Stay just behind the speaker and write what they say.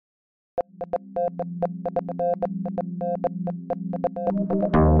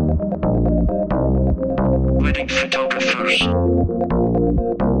Wedding photographers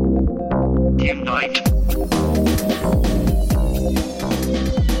unite.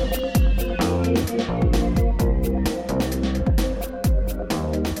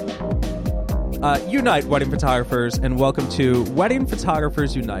 Unite, wedding photographers, and welcome to Wedding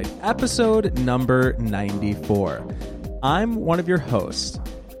Photographers Unite, episode number 94. I'm one of your hosts,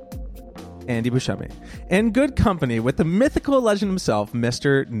 Andy Buscemi, in good company with the mythical legend himself,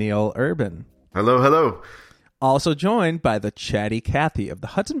 Mr. Neil Urban. Hello, hello. Also joined by the chatty Kathy of the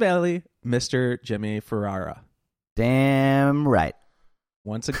Hudson Valley, Mr. Jimmy Ferrara. Damn right.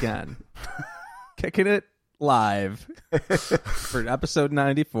 Once again, kicking it live for episode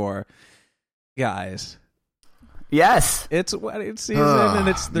 94. Guys. Yes. It's wedding season, and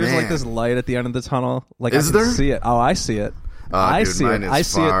there's like this light at the end of the tunnel. Like, Is I can there? see it. Oh, I see it. I dude, see mine it. is I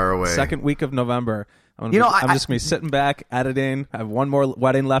see far it. away. Second week of November. I'm You know, just going to be sitting back, editing. I have one more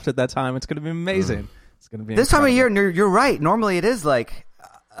wedding left at that time. It's going to be amazing. It's going to be This time of incredible. year, you're right. Normally it is like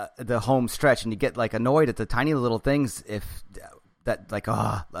the home stretch, and you get like annoyed at the tiny little things if that like,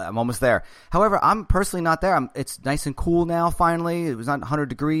 I'm almost there. However, I'm personally not there. It's nice and cool now, finally. It was not 100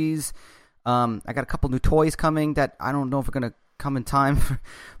 degrees. I got a couple new toys coming that I don't know if are going to come in time.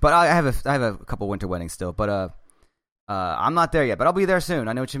 But I have a couple winter weddings still. But I'm not there yet, but I'll be there soon.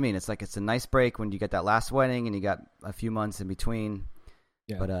 I know what you mean. It's like it's a nice break when you get that last wedding and you got a few months in between.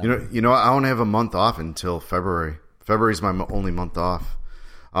 Yeah. But You know, I don't have a month off until February. February's my only month off.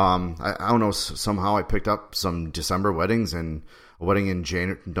 I don't know. Somehow I picked up some December weddings and a wedding in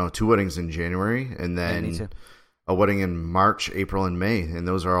two weddings in January, and me then too. a wedding in March, April, and May, and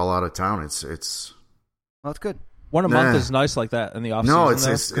those are all out of town. It's Well, it's good. One a month Nah. is nice like that in the off no,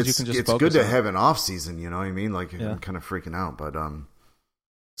 season. it's You can just it's focus good to on it. have an off season. You know what I mean? Like Yeah. I'm kind of freaking out, but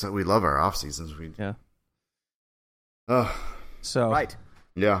so we love our off seasons. Yeah. So, Right.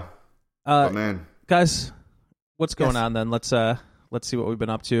 Yeah. Oh uh, man. guys, what's going Yes. on then? Let's see what we've been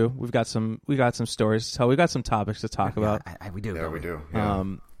up to. We've got some stories to tell. We've got some topics to talk about. We do. Yeah, don't we do. Yeah.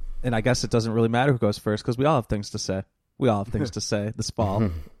 And I guess it doesn't really matter who goes first because we all have things to say. We all have things to say this fall.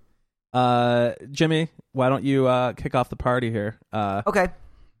 Jimmy, why don't you kick off the party here? Okay.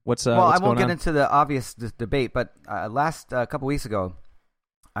 What's Well, what's I won't going get on? into the obvious debate, but last couple weeks ago,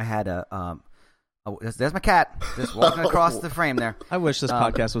 I had there's my cat just walking across the frame there. I wish this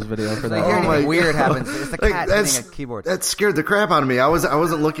podcast was video for So that. you hear Oh my anything weird God. happens. It's the Like, cat that's- hitting a keyboard. That scared the crap out of me. I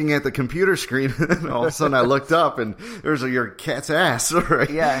wasn't looking at the computer screen, and all of a sudden I looked up, and there's your cat's ass. Right?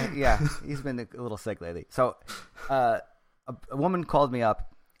 Yeah. He's been a little sick lately. So, a woman called me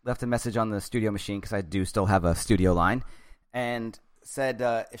up, left a message on the studio machine because I do still have a studio line, and said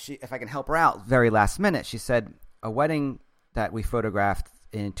if I can help her out very last minute. She said a wedding that we photographed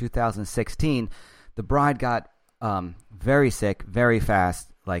in 2016, the bride got very sick, very fast,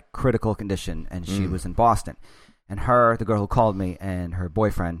 like critical condition, and she was in Boston. And the girl who called me, and her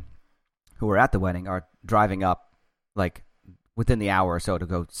boyfriend, who were at the wedding, are driving up like within the hour or so to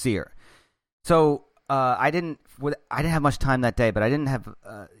go see her. So I didn't have much time that day, but I didn't have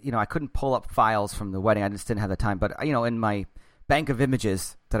I couldn't pull up files from the wedding. I just didn't have the time. But in my bank of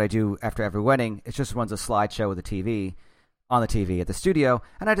images that I do after every wedding, it just runs a slideshow with a TV on the TV at the studio,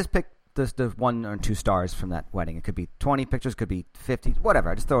 and I just picked the 1 or 2 stars from that wedding. It could be 20 pictures, could be 50, whatever.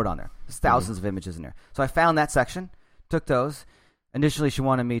 I just throw it on there. There's thousands of images in there. So I found that section, took those. Initially, she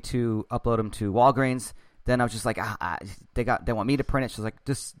wanted me to upload them to Walgreens. Then I was just like, they want me to print it. She was like,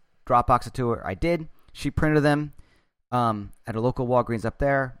 just Dropbox it to her. I did. She printed them at a local Walgreens up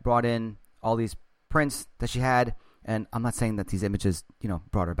there, brought in all these prints that she had. And I'm not saying that these images,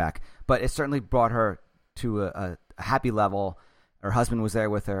 brought her back, but it certainly brought her to a happy level. Her husband was there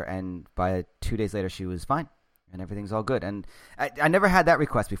with her, and by 2 days later, she was fine, and everything's all good. And I never had that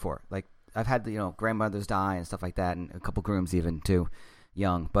request before. Like, I've had, grandmothers die and stuff like that, and a couple grooms even too,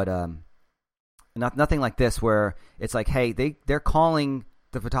 young. But nothing like this where it's like, hey, they're calling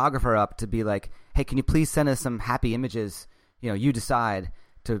the photographer up to be like, hey, can you please send us some happy images? You decide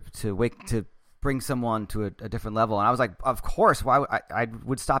to bring someone to a different level. And I was like, of course, why I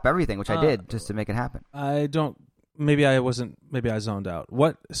would stop everything, which I did just to make it happen. Maybe I zoned out.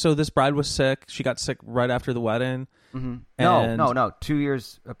 So this bride was sick. She got sick right after the wedding. Mm-hmm. And- No, 2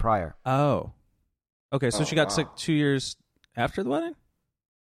 years prior. Oh. Okay, so she got sick 2 years after the wedding?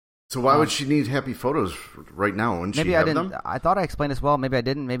 So why would she need happy photos right now? Wouldn't Maybe she I have didn't. them? I thought I explained this well. Maybe I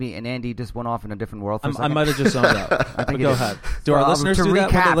didn't. Maybe and Andy just went off in a different world for a I second. might have just zoned out. I think Go it is. ahead. Do our listeners to do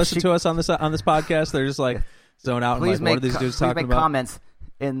that when they recap, listen she- to us on this podcast? They're just like zone out Please and like, what are make these dudes please talking make about? comments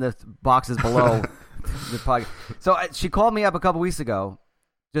in the boxes below the podcast. So she called me up a couple weeks ago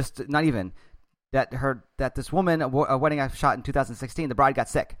Just not even that this woman, a wedding I shot in 2016, the bride got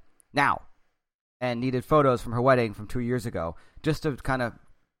sick now and needed photos from her wedding from 2 years ago just to kind of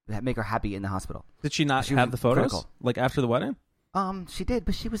make her happy in the hospital. Did she not have the photos critical. like after the wedding? She did,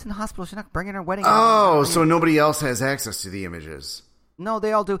 but she was in the hospital. She's not bringing her wedding. Oh, so nobody else has access to the images. No,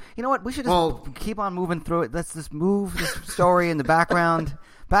 they all do. You know what? We should just keep on moving through it. Let's just move this story in the background.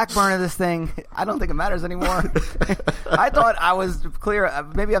 Back burner this thing. I don't think it matters anymore. I thought I was clear.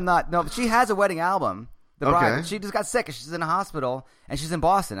 Maybe I'm not. No, but she has a wedding album. The bride. She just got sick. She's in a hospital, and she's in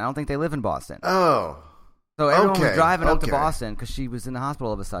Boston. I don't think they live in Boston. Oh. So everyone was driving up to Boston because she was in the hospital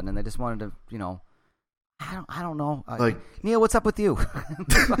all of a sudden, and they just wanted to, you know, I don't know. Neil, what's up with you?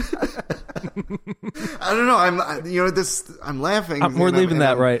 I don't know. I'm laughing. We're leaving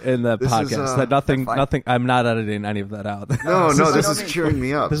that right in the podcast. That nothing. I'm not editing any of that out. No, this is cheering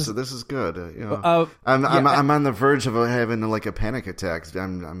me up. So this is good. I'm on the verge of having like a panic attack.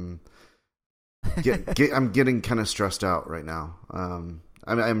 I'm getting kind of stressed out right now.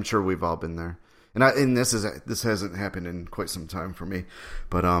 I'm sure we've all been there, and this hasn't happened in quite some time for me,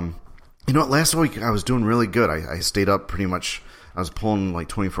 but you know what? Last week I was doing really good. I stayed up pretty much. I was pulling like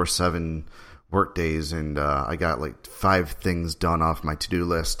 24/7 work days, and I got like 5 things done off my to-do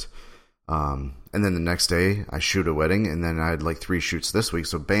list. And then the next day I shoot a wedding, and then I had like 3 shoots this week.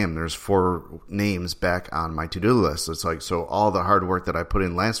 So bam, there's 4 names back on my to-do list. It's like, so all the hard work that I put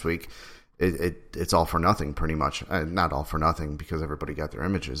in last week, it's all for nothing pretty much. Not all for nothing because everybody got their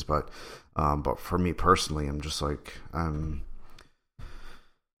images, but for me personally, I'm just like, I'm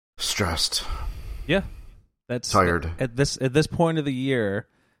stressed. Yeah. That's tired. At this point of the year,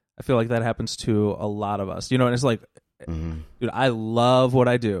 I feel like that happens to a lot of us. You know, and it's like, dude, I love what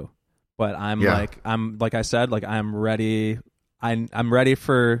I do, but I'm like I said, like I'm ready. I'm ready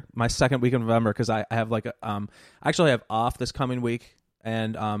for my second week in November because I have like actually I have off this coming week,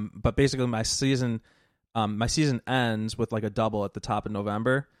 and but basically my season ends with like a double at the top of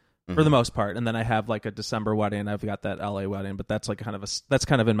November. For the most part, and then I have like a December wedding. I've got that LA wedding, but that's like that's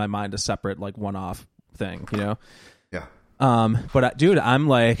kind of in my mind a separate like one-off thing, you know. Yeah. But dude, I'm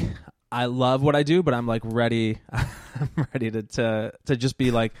like, I love what I do, but I'm like ready. I'm ready to just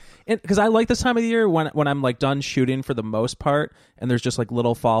be like, because I like this time of the year when I'm like done shooting for the most part, and there's just like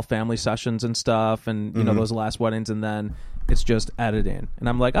little fall family sessions and stuff, and you know those last weddings, and then it's just editing, and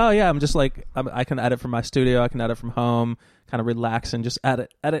I'm like, oh yeah, I'm just like I can edit from my studio, I can edit from home, kind of relax and just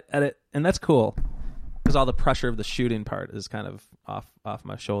edit, and that's cool because all the pressure of the shooting part is kind of off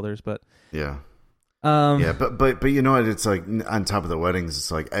my shoulders. But yeah. But you know what? It's like on top of the weddings,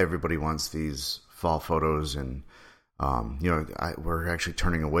 it's like everybody wants these fall photos, and you know, we're actually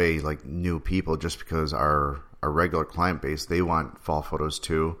turning away like new people just because our regular client base, they want fall photos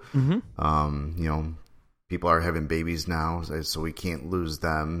too. You know, people are having babies now, so we can't lose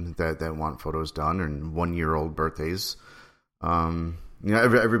them that want photos done, and 1-year-old birthdays. You know,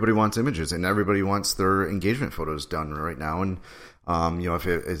 everybody wants images, and everybody wants their engagement photos done right now, and. You know, if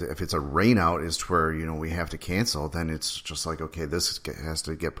it's a rain out is to where, you know, we have to cancel, then it's just like, okay, this has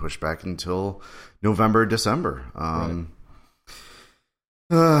to get pushed back until November, December.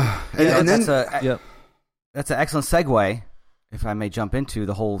 That's an excellent segue, if I may jump into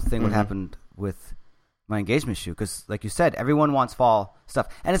the whole thing what happened with my engagement shoot, because like you said, everyone wants fall stuff,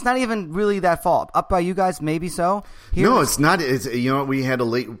 and it's not even really that fall. Up by you guys, maybe so. It's not. It's, you know, we had a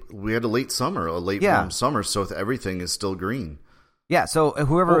late summer, warm summer, so everything is still green. Yeah, so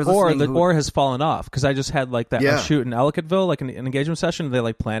whoever is listening... Or has fallen off, because I just had like that shoot in Ellicottville, like an engagement session. They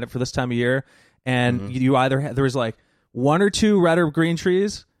like planned it for this time of year, and you either there was like 1 or 2 red or green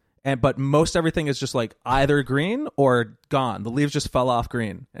trees, but most everything is just like either green or gone. The leaves just fell off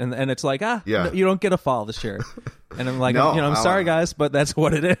green, and it's like no, you don't get a fall this year. And I'm like, no, I'm sorry guys, but that's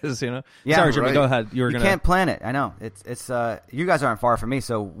what it is, you know. Yeah, sorry, Jimmy, go ahead. You can't plan it. I know it's you guys aren't far from me,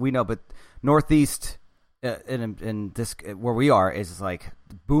 so we know, but Northeast. In this where we are is like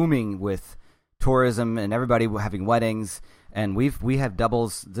booming with tourism and everybody having weddings, and we have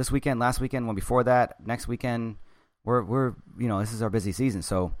doubles this weekend, last weekend, one before that, next weekend. We're you know, this is our busy season,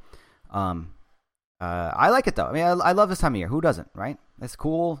 so I like it though. I mean, I love this time of year. Who doesn't, right? It's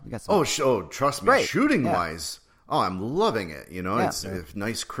cool. We got some... trust me, great. Shooting wise. Oh, I'm loving it. You know, it's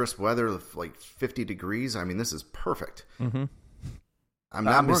nice crisp weather, like 50 degrees. I mean, this is perfect. I'm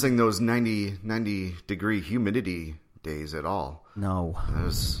not missing those 90 degree humidity days at all. No.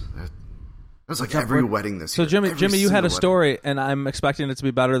 It was like every wedding this year. So Jimmy, you had a story, and I'm expecting it to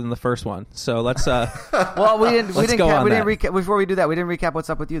be better than the first one. So let's. Well, we didn't recap before we do that. We didn't recap what's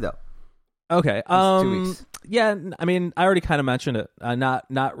up with you though. Okay. 2 weeks. Yeah. I mean, I already kind of mentioned it.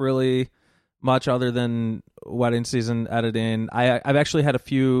 Not really much other than wedding season editing. I've actually had a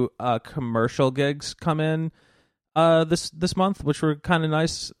few commercial gigs come in this month, which were kind of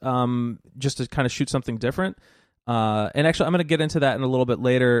nice, just to kind of shoot something different. And actually, I'm going to get into that in a little bit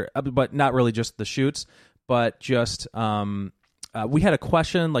later, but not really just the shoots, but just we had a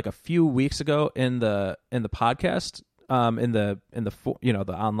question like a few weeks ago in the podcast, in the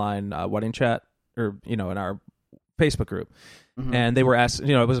the online wedding chat, or in our Facebook group. Mm-hmm. And they were asked,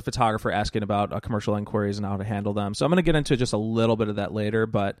 it was a photographer asking about commercial inquiries and how to handle them. So I'm going to get into just a little bit of that later,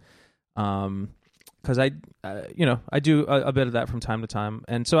 but because I do a bit of that from time to time.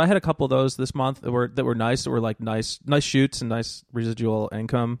 And so I had a couple of those this month that were nice, that were like nice shoots and nice residual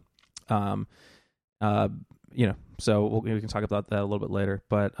income. So we can talk about that a little bit later.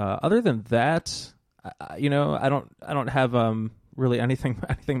 But other than that, I don't have really anything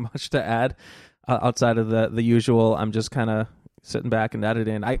much to add outside of the usual. I'm just kind of sitting back and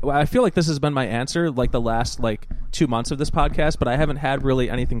editing. I feel like this has been my answer like the last 2 months of this podcast, but I haven't had really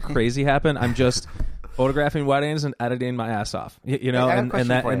anything crazy happen. I'm just photographing weddings and editing my ass off,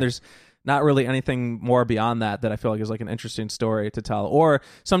 and there's not really anything more beyond that I feel like is like an interesting story to tell. Or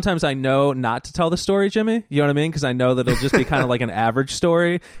sometimes I know not to tell the story, Jimmy. You know what I mean? Because I know that it'll just be kind of like an average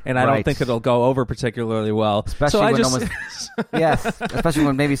story, and I don't think it'll go over particularly well. Especially especially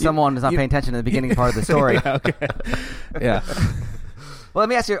when maybe someone is not paying attention to the beginning part of the story. Yeah. Okay. Yeah. Well, let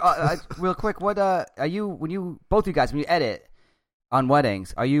me ask you real quick. What are you when you edit on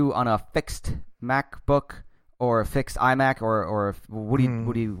weddings? Are you on a fixed MacBook or a fixed iMac, or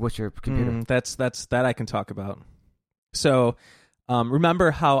what's your computer? That's that I can talk about. So, remember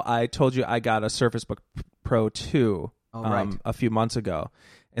how I told you I got a Surface Book Pro 2 a few months ago,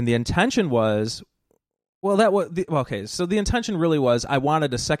 and the intention was, so the intention really was I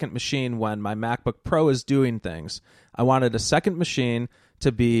wanted a second machine when my MacBook Pro is doing things. I wanted a second machine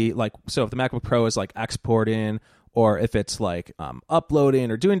to be like, so if the MacBook Pro is like exporting, or if it's like uploading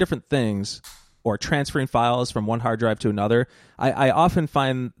or doing different things, or transferring files from one hard drive to another, I often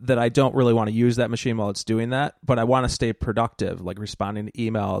find that I don't really want to use that machine while it's doing that, but I want to stay productive, like responding to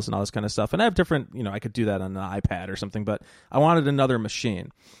emails and all this kind of stuff. And I have different, I could do that on an iPad or something, but I wanted another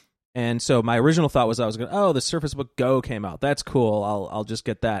machine. And so my original thought was the Surface Book Go came out. That's cool. I'll just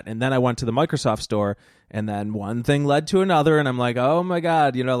get that. And then I went to the Microsoft store, and then one thing led to another, and I'm like, oh my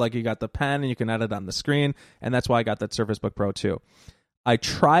God, you got the pen and you can edit on the screen. And that's why I got that Surface Book Pro 2. I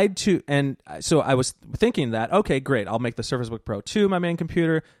tried to, and so I was thinking that, okay, great, I'll make the Surface Book Pro 2 my main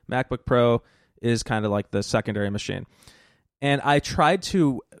computer. MacBook Pro is kind of like the secondary machine. And I tried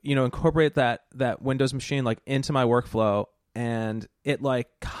to, incorporate that Windows machine like into my workflow, and it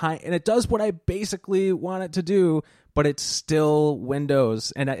and it does what I basically want it to do, but it's still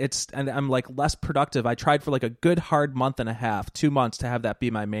Windows, and I'm like less productive. I tried for like a good hard month and a half, 2 months, to have that be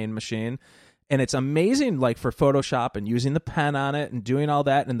my main machine. And it's amazing, like for Photoshop and using the pen on it and doing all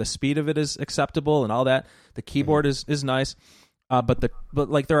that, and the speed of it is acceptable and all that. The keyboard is nice, but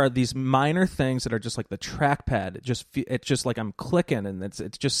there are these minor things that are just like the trackpad. It's just like I'm clicking, and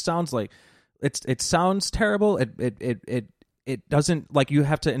it just sounds like it sounds terrible. It doesn't, like, you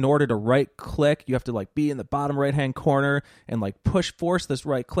have to, in order to right click, you have to like be in the bottom right hand corner and like force this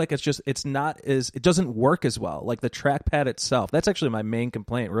right click. It doesn't work as well, like the trackpad itself. That's actually my main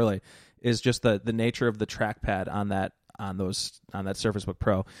complaint, really, is just the nature of the trackpad on that Surface Book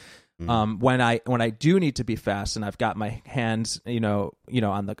Pro. When I do need to be fast and I've got my hands, on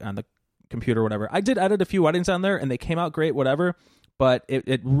the computer or whatever, I did edit a few weddings on there and they came out great, whatever, but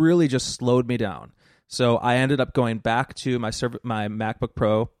it really just slowed me down. So I ended up going back to my MacBook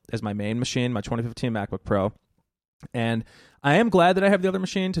Pro as my main machine, my 2015 MacBook Pro. And I am glad that I have the other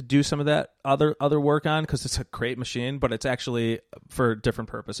machine to do some of that other work on, because it's a great machine, but it's actually for different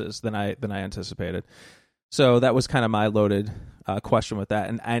purposes than I anticipated. So that was kind of my loaded question with that.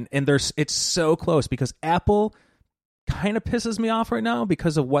 And it's so close, because Apple kind of pisses me off right now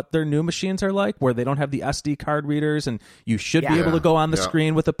because of what their new machines are like, where they don't have the SD card readers, and you should be able to go on the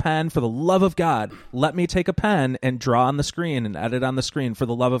screen with a pen. For the love of God, let me take a pen and draw on the screen and edit on the screen, for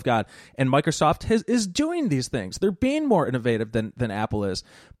the love of God. And Microsoft is doing these things. They're being more innovative than Apple is.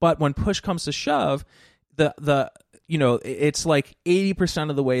 But when push comes to shove, it's like 80%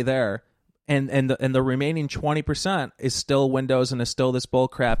 of the way there. And the remaining 20% is still Windows, and is still this bull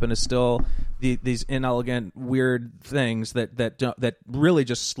crap, and is still these inelegant, weird things that really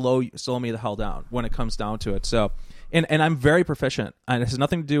just slow me the hell down when it comes down to it. So, and I'm very proficient, and it has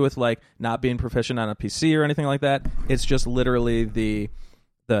nothing to do with like not being proficient on a PC or anything like that. It's just literally the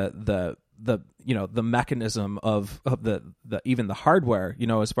mechanism of the even the hardware,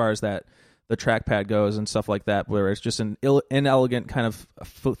 as far as that the trackpad goes and stuff like that, where it's just an inelegant kind of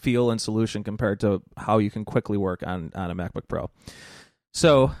feel and solution compared to how you can quickly work on a MacBook Pro.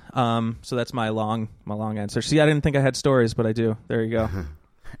 So that's my long answer. See, I didn't think I had stories, but I do. There you go.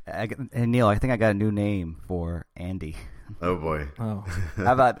 And Neil, I think I got a new name for Andy. Oh boy. Oh.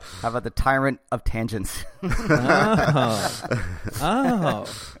 How about the tyrant of tangents? Oh.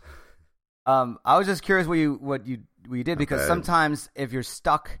 I was just curious what you did, because sometimes if you're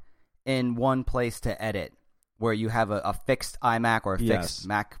stuck in one place to edit, where you have a fixed iMac or a fixed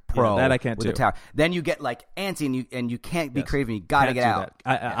Mac Pro, that I can't with do. A tower, then you get like antsy and you can't be creative. And you got to get out.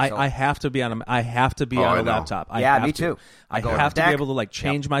 I have to be on a laptop. Me too. I have to be able to like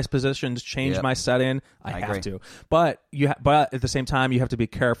change my positions, change my setting. I have to. But but at the same time, you have to be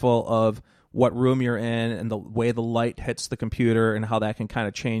careful of what room you're in and the way the light hits the computer and how that can kind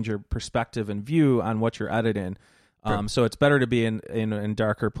of change your perspective and view on what you're editing. So it's better to be in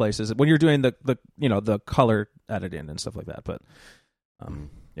darker places when you're doing the color editing and stuff like that. But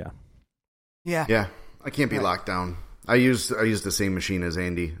yeah, I can't be locked down. I use the same machine as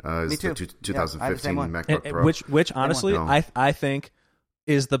Andy. Me too. The 2015 MacBook Pro. Which honestly, I think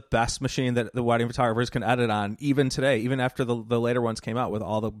is the best machine that the wedding photographers can edit on, even today, even after the later ones came out, with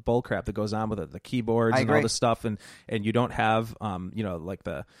all the bull crap that goes on with it, the keyboards and all this stuff, and you don't have like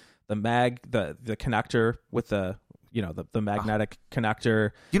the connector with the magnetic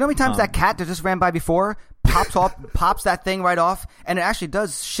connector. Do you know how many times that cat that just ran by before pops that thing right off, and it actually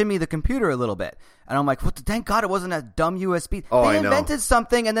does shimmy the computer a little bit. And I'm like, thank God it wasn't a dumb USB. They invented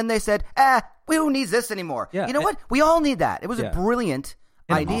something, and then they said, we don't need this anymore. Yeah, you know what? We all need that. It was a brilliant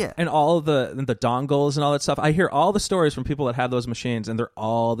idea. And all of the dongles and all that stuff. I hear all the stories from people that have those machines, and they're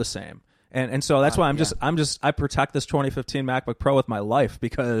all the same. And so that's why I protect this 2015 MacBook Pro with my life,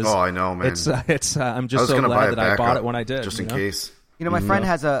 because I know, man. I'm just so glad that I bought it when I did, just in case. You know, my friend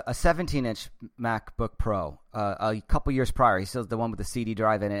has a 17-inch MacBook Pro. A couple years prior, he still has the one with the CD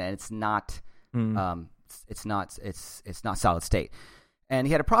drive in it, and it's not solid state. And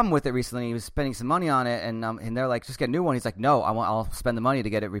he had a problem with it recently. He was spending some money on it, and they're like, just get a new one. He's like, no, I'll spend the money to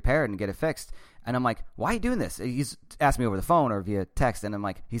get it repaired and get it fixed. And I'm like, why are you doing this? He's asked me over the phone or via text,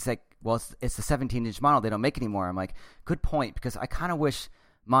 and he's like, well, it's the 17-inch model. They don't make anymore. I'm like, good point, because I kind of wish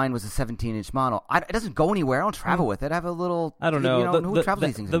mine was a 17-inch model. It doesn't go anywhere. I don't travel with it. I have a little. I don't know. Who travels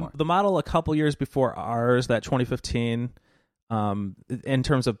these things anymore? The model a couple years before ours, that 2015. In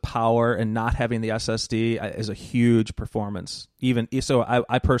terms of power and not having the SSD is a huge performance. Even so,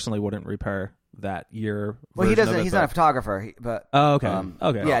 I personally wouldn't repair that year. Well, he doesn't. He's not a photographer. But okay.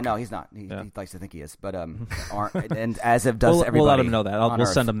 Yeah, no, he's not. He likes to think he is. But and as if does everybody. We'll let him know that. We'll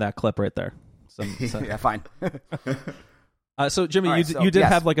send him that clip right there. Yeah, fine. So Jimmy, you did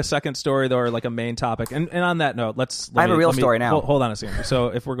have like a second story though, or like a main topic, and on that note, I have a real story now. Hold on a second. So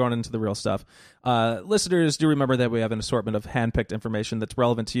if we're going into the real stuff, listeners, do remember that we have an assortment of handpicked information that's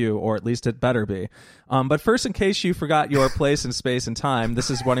relevant to you, or at least it better be. But first, in case you forgot your place in space and time, this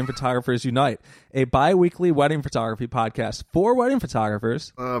is Wedding Photographers Unite, a bi-weekly wedding photography podcast for wedding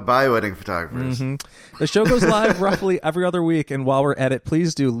photographers. By wedding photographers. Mm-hmm. The show goes live roughly every other week, and while we're at it,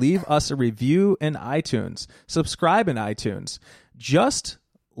 please do leave us a review in iTunes. Subscribe in iTunes. Just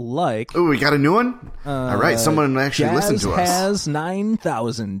like... Oh, we got a new one? All right, someone actually listened to us. Jazz Has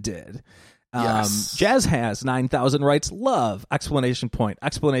 9000 did. Yes. Jazz Has 9000 writes, love, exclamation point,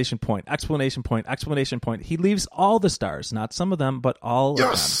 exclamation point, exclamation point, exclamation point. He leaves all the stars, not some of them, but all of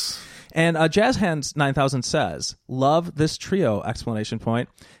them. And Jazz Has 9000 says, love this trio, exclamation point.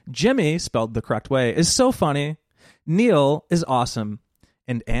 Jimmy, spelled the correct way, is so funny. Neil is awesome.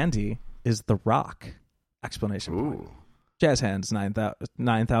 And Andy is the rock, exclamation point. Jazz Hands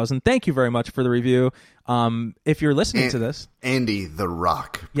 9000. Thank you very much for the review. If you're listening to this, Andy the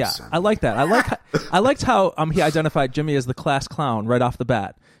Rock. Yeah, I like that. I liked how he identified Jimmy as the class clown right off the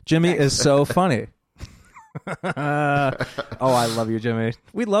bat. Jimmy is so funny. I love you, Jimmy.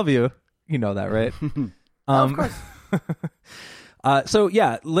 We love you. You know that, right? Of course. So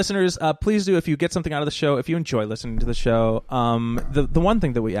yeah, listeners, please do, if you get something out of the show, if you enjoy listening to the show, the one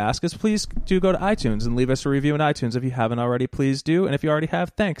thing that we ask is please do go to iTunes and leave us a review in iTunes. If you haven't already, please do. And if you already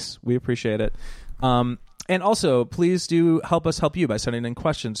have, thanks. We appreciate it. And also, please do help us help you by sending in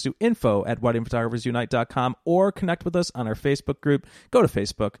questions to info@weddingphotographersunite.com or connect with us on our Facebook group. Go to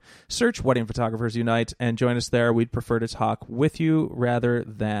Facebook, search Wedding Photographers Unite, and join us there. We'd prefer to talk with you rather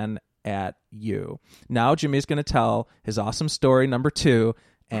than at you. Now Jimmy's going to tell his awesome story number 2,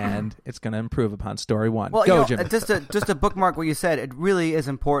 and it's going to improve upon story 1. Well, Go, Jimmy. Just to bookmark what you said, it really is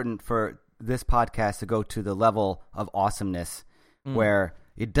important for this podcast to go to the level of awesomeness where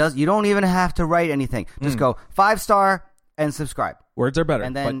you don't even have to write anything. Just go 5-star and subscribe. Words are better.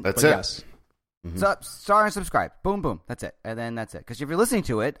 And then that's it. Yes. Star and subscribe. Boom, boom. That's it. And then that's it. Because if you're listening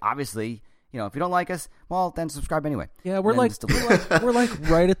to it, obviously, if you don't like us, well, then subscribe anyway. Yeah, we're like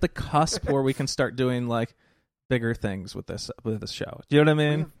right at the cusp where we can start doing like bigger things with this show. Do you know what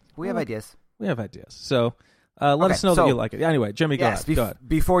I mean? We have ideas. We have ideas. So let us know that you like it. Anyway, Jimmy, go ahead.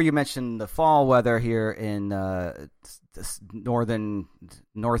 Before you mention the fall weather here in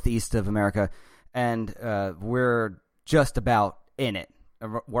northeast of America, and we're just about in it.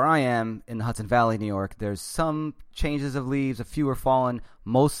 Where I am in the Hudson Valley, New York, there's some changes of leaves. A few are fallen.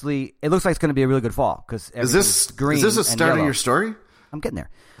 Mostly, it looks like it's going to be a really good fall because is this green. Is this a start of your story? I'm getting there.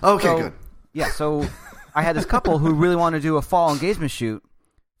 Okay, good. Yeah, so I had this couple who really wanted to do a fall engagement shoot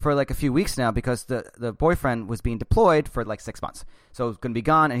for like a few weeks now because the boyfriend was being deployed for like 6 months, so it's going to be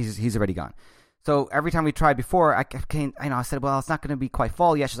gone, and he's already gone. So every time we tried before, I said, well, it's not going to be quite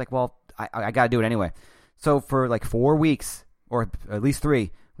fall yet. She's like, well, I got to do it anyway. So for like 4 weeks. Or at least 3,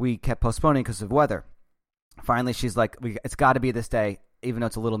 we kept postponing because of weather. Finally, she's like, it's got to be this day, even though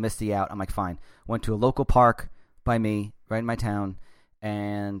it's a little misty out. I'm like, fine. Went to a local park by me, right in my town,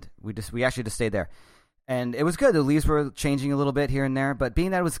 and we actually just stayed there. And it was good. The leaves were changing a little bit here and there, but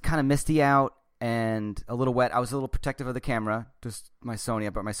being that it was kind of misty out and a little wet, I was a little protective of the camera, just my Sony. I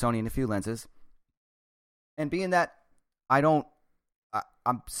brought my Sony and a few lenses. And being that I'm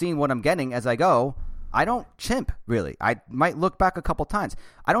seeing what I'm getting as I go, I don't chimp, really. I might look back a couple times.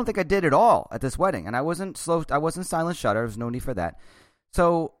 I don't think I did it all at this wedding, and I wasn't silent shutter. There was no need for that.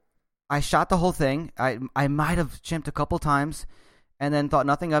 So I shot the whole thing. I might have chimped a couple times and then thought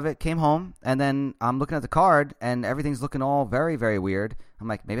nothing of it, came home, and then I'm looking at the card, and everything's looking all very, very weird. I'm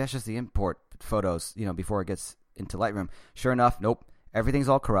like, maybe that's just the import photos, before it gets into Lightroom. Sure enough, nope. Everything's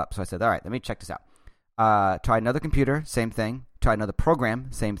all corrupt. So I said, all right, let me check this out. Tried another computer, same thing. Tried another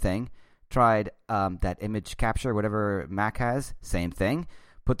program, same thing. Tried that image capture, whatever Mac has, same thing.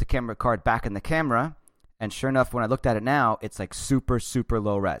 Put the camera card back in the camera, and sure enough, when I looked at it now, it's like super, super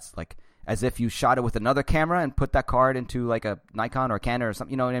low res, like as if you shot it with another camera and put that card into like a Nikon or a Canon or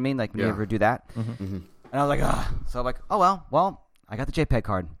something. You know what I mean? Like when you ever do that. Mm-hmm. And I was like, ah. So I'm like, oh well, I got the JPEG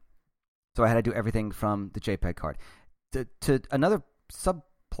card, so I had to do everything from the JPEG card. To another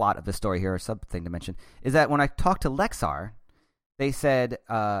subplot of the story here, or sub thing to mention, is that when I talked to Lexar, they said,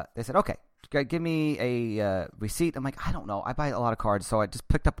 okay, give me a receipt. I'm like, I don't know. I buy a lot of cards, so I just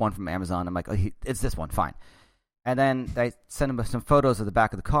picked up one from Amazon. I'm like, oh, it's this one, fine. And then I sent them some photos of the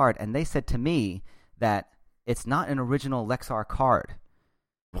back of the card, and they said to me that it's not an original Lexar card.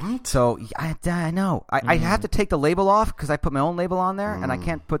 What? So I know. I have to take the label off because I put my own label on there, and I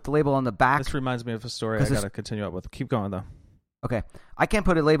can't put the label on the back. This reminds me of a story I got to continue up with. Keep going, though. Okay. I can't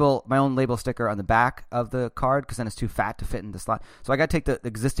put my own label sticker on the back of the card because then it's too fat to fit in the slot. So I got to take the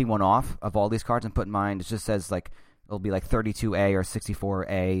existing one off of all these cards and put mine. It just says like, it'll be like 32A or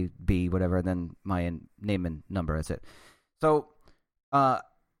 64A, B, whatever, and then my name and number. That's it. So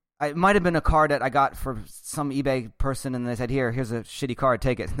it might have been a card that I got from some eBay person and they said, here's a shitty card.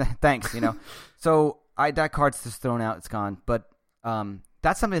 Take it. Thanks, So that card's just thrown out. It's gone. But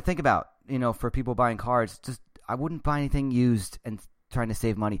that's something to think about, for people buying cards. Just I wouldn't buy anything used and trying to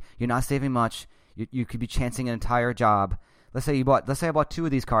save money. You're not saving much. You could be chancing an entire job. Let's say I bought 2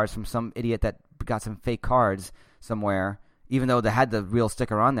 of these cards from some idiot that got some fake cards somewhere, even though they had the real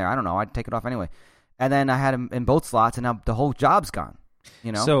sticker on there. I don't know. I'd take it off anyway. And then I had them in both slots, and now the whole job's gone.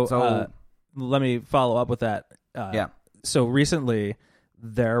 So let me follow up with that. Yeah. So recently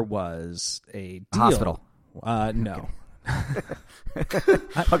there was a deal. Hospital. No.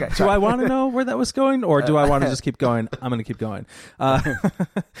 Okay. Do I want to know where that was going, or do I want to just keep going? I'm going to keep going.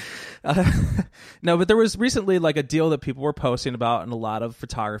 No, but there was recently like a deal that people were posting about in a lot of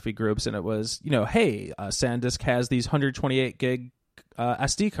photography groups, and it was, hey, SanDisk has these 128 gig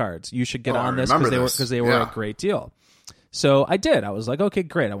SD cards. You should get on this because they were a great deal. So I did. I was like, okay,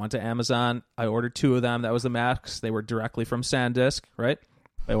 great. I went to Amazon. I ordered 2 of them. That was the max. They were directly from SanDisk, right?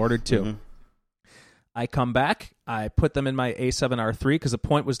 I ordered 2. Mm-hmm. I come back, I put them in my A7R3 because the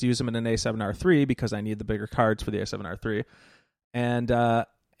point was to use them in an A7R3 because I need the bigger cards for the A7R3. And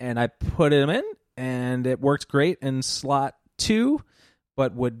I put them in, and it worked great in slot 2,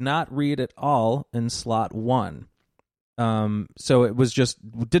 but would not read at all in slot 1. So it was just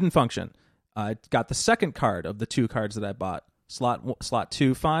didn't function. I got the second card of the 2 cards that I bought. Slot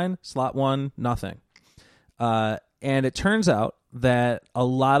 2, fine. Slot 1, nothing. And it turns out that a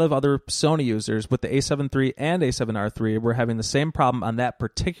lot of other Sony users with the A7 III and A7R3 were having the same problem on that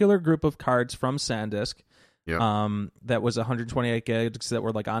particular group of cards from SanDisk. Yep. That was 128 gigs that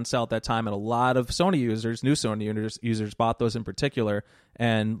were like on sale at that time, and a lot of Sony users, new Sony users, bought those in particular.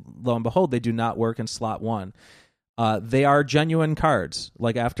 And lo and behold, they do not work in slot 1. they are genuine cards.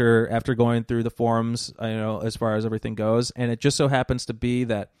 Like after going through the forums, as far as everything goes, and it just so happens to be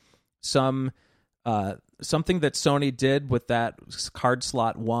that something that Sony did with that card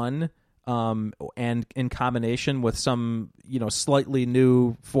slot 1, and in combination with some slightly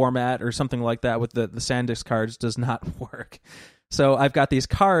new format or something like that with the SanDisk cards does not work. So I've got these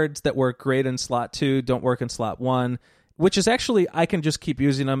cards that work great in slot 2, don't work in slot 1. Which is actually, I can just keep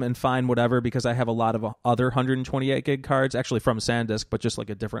using them and find whatever because I have a lot of other 128 gig cards, actually from SanDisk, but just like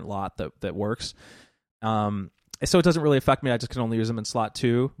a different lot that works. So it doesn't really affect me. I just can only use them in slot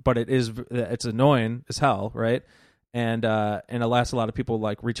 2, but it's annoying as hell, right? And alas, a lot of people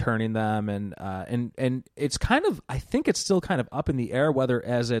like returning them, and it's kind of, I think it's still kind of up in the air whether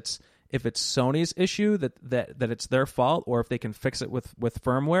if it's Sony's issue that it's their fault, or if they can fix it with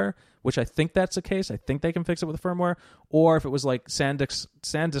firmware, which I think that's the case. I think they can fix it with firmware, or if it was like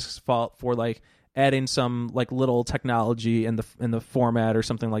SanDisk's fault for like adding some like little technology in the format or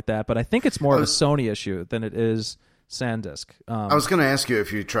something like that. But I think it's more of a Sony issue than it is SanDisk. I was going to ask you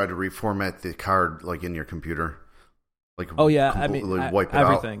if you tried to reformat the card like in your computer. Like, oh yeah, I mean wipe it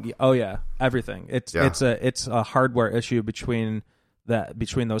everything. out. Oh yeah, everything. It's a hardware issue between those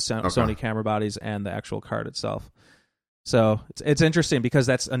Sony camera bodies and the actual card itself. So it's interesting because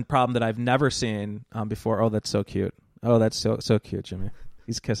that's a problem that I've never seen before. Oh, that's so cute. Oh, that's so cute, Jimmy.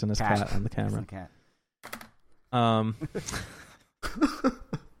 He's kissing his cat on the camera.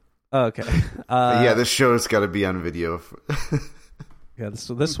 Okay. Yeah, this show's got to be on video. Yeah,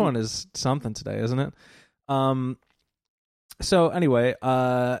 so this one is something today, isn't it? So anyway,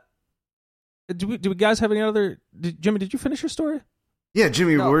 do we guys have any other? Jimmy, did you finish your story? Yeah,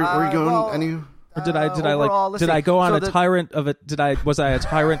 Jimmy, No, where are you going? well, Or did I overall, did I go on so a tyrant of a was I a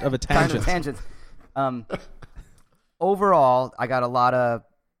tyrant of a tangent? Tangents. Overall, I got a lot of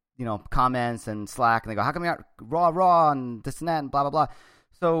comments and Slack, and they go, "How come you're not raw and this and that and blah blah blah."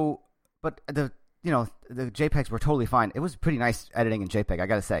 So, but the JPEGs were totally fine. It was pretty nice editing in JPEG, I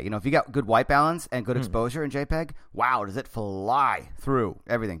gotta say. If you got good white balance and good exposure in JPEG, wow, does it fly through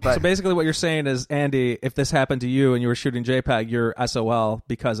everything. But So basically what you're saying is, Andy, if this happened to you and you were shooting JPEG, you're SOL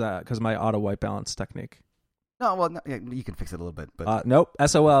because my auto white balance technique. no, well, no, yeah, you can fix it a little bit, but Nope,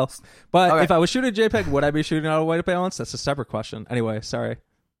 SOL. But Okay. if I was shooting JPEG, would I be shooting auto white balance? That's a separate question. Anyway, sorry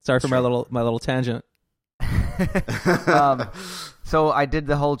for my little tangent. So I did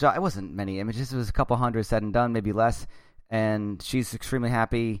the whole job. It wasn't many images. It was a couple hundred said and done, maybe less. And she's extremely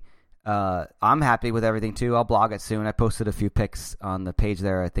happy. I'm happy with everything too. I'll blog it soon. I posted a few pics on the page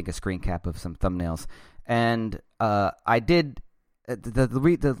there. I think a screen cap of some thumbnails. And I did.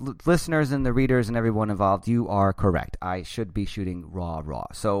 The listeners and the readers and everyone involved, you are correct. I should be shooting raw.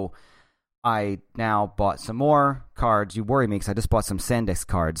 So I now bought some more cards. You worry me because I just bought some SanDisk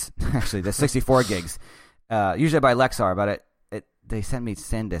cards. Actually, the 64 gigs. Usually I buy Lexar, but they sent me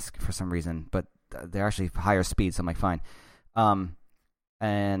SanDisk for some reason, but they're actually higher speed, so I'm like, fine.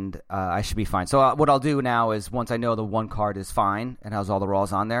 And I should be fine. So what I'll do now is once I know the one card is fine and has all the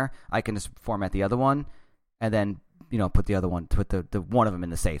RAWs on there, I can just format the other one and then put the other one, put the one of them in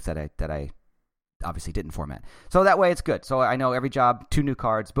the safe that I obviously didn't format. So that way it's good. So I know every job, 2 new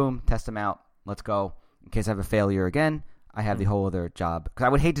cards, boom, test them out, let's go. In case I have a failure again, I have the whole other job. Because I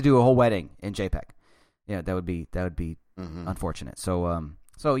would hate to do a whole wedding in JPEG. Yeah, that would be unfortunate. So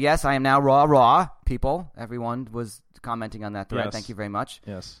yes, I am now raw. People, everyone was commenting on that thread. Yes. Thank you very much.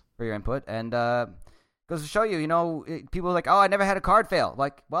 Yes. For your input. And goes to show you, people are like, oh, I never had a card fail.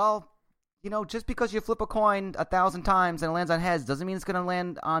 Like, well, just because you flip a coin 1,000 times and it lands on heads doesn't mean it's going to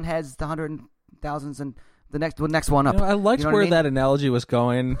land on heads the 100,000s and the next one up. I liked where that analogy was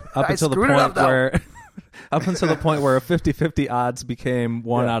going up until the point where up until the point where a 50-50 odds became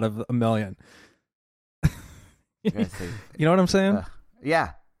 1 out of a million. You know what I'm saying?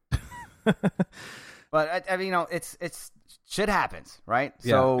 Yeah. But I mean, it's shit happens, right?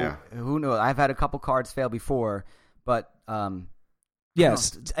 So who knows? I've had a couple cards fail before, but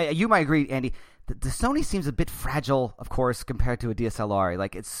yes, you might agree, Andy. The Sony seems a bit fragile, of course, compared to a DSLR.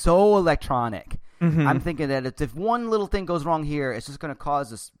 Like, it's so electronic. Mm-hmm. I'm thinking that if one little thing goes wrong here, it's just going to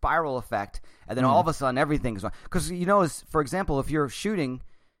cause a spiral effect, and then all of a sudden everything's wrong. Because for example, if you're shooting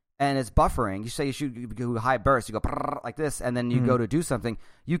and it's buffering, you go high burst, you go like this, and then you go to do something,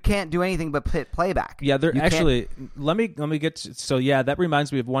 you can't do anything but hit playback. Yeah, let me get so yeah, that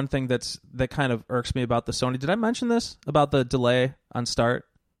reminds me of one thing that kind of irks me about the Sony. Did I mention this about the delay on start?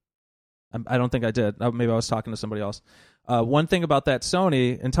 I don't think I did. Maybe I was talking to somebody else. One thing about that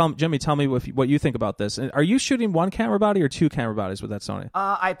Sony, and Jimmy, tell me what you think about this. Are you shooting one camera body or 2 camera bodies with that Sony?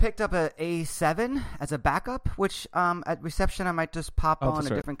 I picked up a A7 as a backup, which at reception I might just pop on a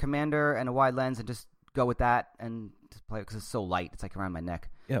different commander and a wide lens and just go with that and just play because it's so light. It's like around my neck.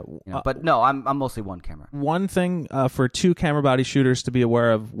 Yeah, But no, I'm mostly one camera. One thing for two camera body shooters to be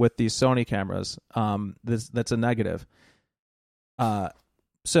aware of with these Sony cameras, that's a negative.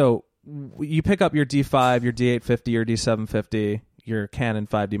 So you pick up your D5, your D850, your D750, your Canon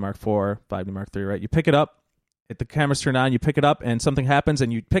 5D Mark IV, 5D Mark III, right? You pick it up, the camera's turned on, you pick it up, and something happens,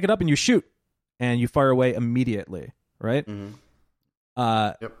 and you pick it up and you shoot, and you fire away immediately, right?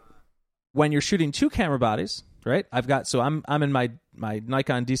 Mm-hmm. Yep. When you're shooting two camera bodies, right? I'm in my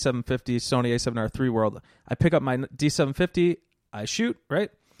Nikon D750 Sony A7R III world. I pick up my D750, I shoot,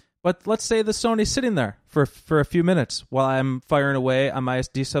 right? But let's say the Sony's sitting there for a few minutes while I'm firing away on my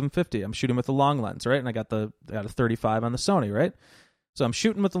D750. I'm shooting with the long lens, right? And I got a 35 on the Sony, right? So I'm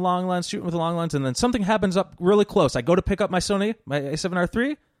shooting with the long lens, and then something happens up really close. I go to pick up my Sony, my A7R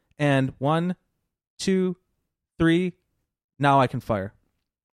III, and 1, 2, 3, now I can fire.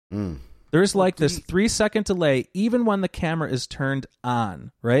 There's like this 3-second delay even when the camera is turned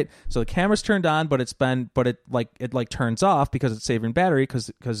on, right? So the camera's turned on, but it turns off because it's saving battery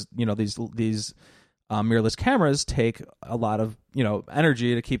because these mirrorless cameras take a lot of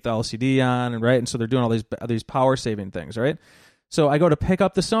energy to keep the LCD on, and right, and so they're doing all these power saving things, right? So I go to pick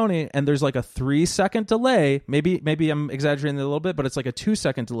up the Sony, and there's like a 3-second delay. Maybe I'm exaggerating it a little bit, but it's like a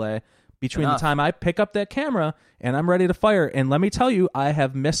 2-second delay between the time I pick up that camera and I'm ready to fire. And let me tell you, I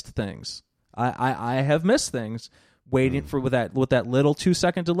have missed things. I have missed things waiting with that little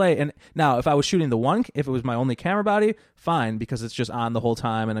 2-second delay. And now, if I was shooting if it was my only camera body, fine, because it's just on the whole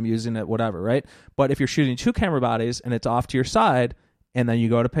time and I'm using it, whatever, right? But if you're shooting two camera bodies and it's off to your side, and then you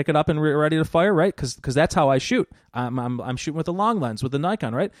go to pick it up and ready to fire, right? Because that's how I shoot. I'm shooting with a long lens with the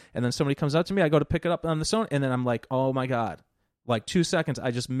Nikon, right? And then somebody comes up to me, I go to pick it up on the Sony, and then I'm like, oh my God. Like 2 seconds, I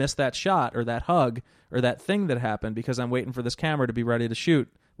just missed that shot or that hug or that thing that happened because I'm waiting for this camera to be ready to shoot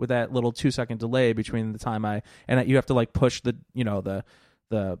with that little 2-second delay between the time you have to like push the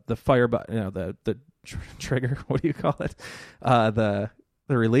fire button, the trigger. What do you call it? The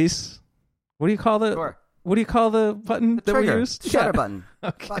release. What do you call it? Sure. What do you call the button that we used? Shutter button.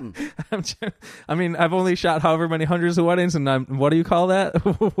 Okay. Button. I've only shot however many hundreds of weddings, and what do you call that?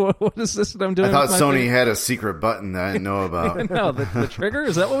 What is this that I'm doing? I thought with my Sony finger? had a secret button that I didn't know about. No, the trigger?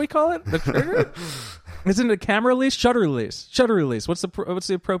 Is that what we call it? The trigger? Isn't it a camera release? Shutter release. Shutter release. What's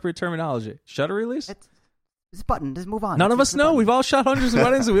the appropriate terminology? Shutter release? It's a button. Just move on. None of It's us a know. button. We've all shot hundreds of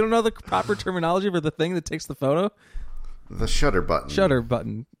weddings, and we don't know the proper terminology for the thing that takes the photo. The shutter button. Shutter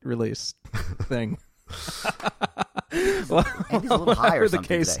button release thing. Well, Andy's a little high or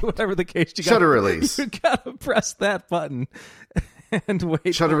something whatever the case, Shutter release. You gotta press that button and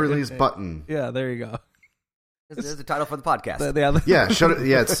wait. Shutter for it. release button. Yeah, there you go. There's the title for the podcast. Yeah, shutter.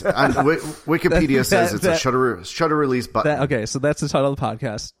 Yeah, it's on Wikipedia says it's a shutter release button. Okay, so that's the title of the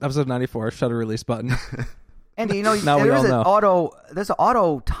podcast, episode 94, shutter release button. Andy, Now we all know. There's an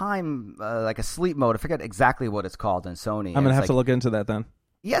auto time, like a sleep mode. I forget exactly what it's called in Sony. I'm gonna have to look into that then.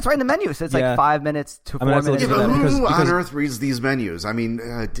 Yeah, it's right in the menu. So it's like 5 minutes to 4 have to look minutes. into that Who because on earth reads these menus? I mean,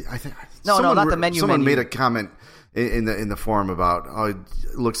 I think No, not the menu. Someone made a comment in the forum about,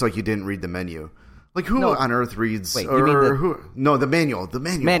 it looks like you didn't read the menu. Like who on earth reads? Wait, No, the manual. The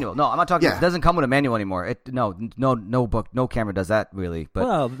manual. Manual. No, I'm not talking. Yeah. It doesn't come with a manual anymore. No book, no camera does that really. But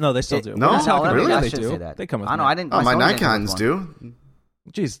Well, no, they still do. No? We're just talking Really? about I they should do. say that. They come with. I know. that. I didn't. Oh, my Sony didn't Nikons have do. one.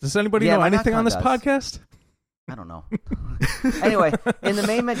 Jeez, does anybody Yeah, know my anything Nikon on this does. podcast? I don't know. Anyway, in the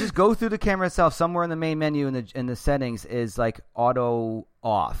main menu, just go through the camera itself. Somewhere in the main menu in the settings is like auto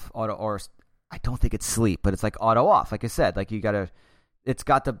off, or I don't think it's sleep, but it's like auto off. Like I said, like you gotta. It's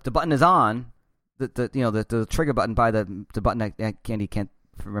got the button is on, the trigger button by the button that Candy can't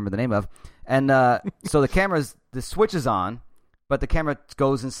remember the name of, and so the switch is on, but the camera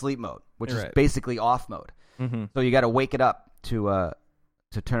goes in sleep mode, which is basically off mode. Mm-hmm. So you got to wake it up to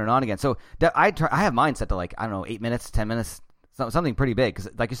turn it on again. So I have mine set to like, I don't know, 8 minutes, 10 minutes, something pretty big. Because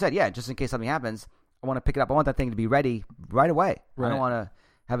like you said, just in case something happens, I want to pick it up. I want that thing to be ready right away. Right. I don't want to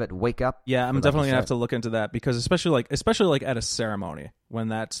have it wake up. Yeah, I'm definitely gonna have to look into that because especially like at a ceremony when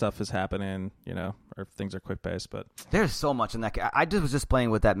that stuff is happening, or things are quick paced. But there's so much in that. I was just playing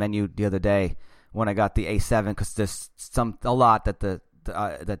with that menu the other day when I got the A7 because there's a lot that the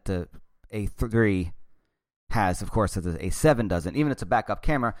A3 has, of course, that the A7 doesn't. Even if it's a backup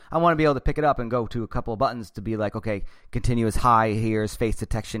camera, I want to be able to pick it up and go to a couple of buttons to be like, okay, continuous high here, is face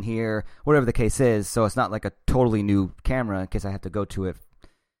detection here, whatever the case is. So it's not like a totally new camera in case I have to go to it.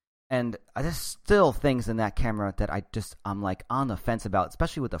 And there's still things in that camera that I'm like on the fence about,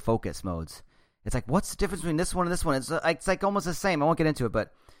 especially with the focus modes. It's like, what's the difference between this one and this one? It's like almost the same. I won't get into it,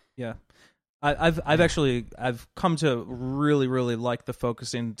 but yeah. I've come to really, really like the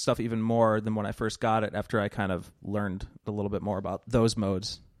focusing stuff even more than when I first got it, after I kind of learned a little bit more about those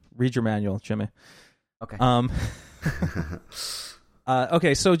modes. Read your manual, Jimmy. Okay.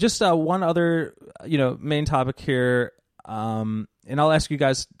 Okay, so just one other, main topic here, and I'll ask you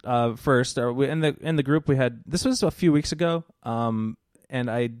guys first. We in the group we had, this was a few weeks ago, and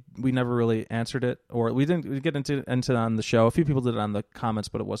we never really answered it, or we didn't get into it on the show. A few people did it on the comments,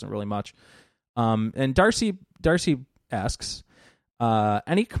 but it wasn't really much. And Darcy asks,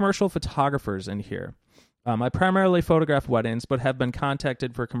 any commercial photographers in here? I primarily photograph weddings, but have been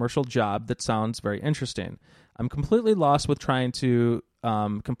contacted for a commercial job that sounds very interesting. I'm completely lost with trying to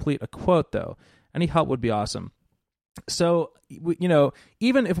complete a quote, though. Any help would be awesome. So,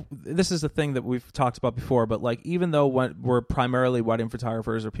 even if this is a thing that we've talked about before, but like, even though we're primarily wedding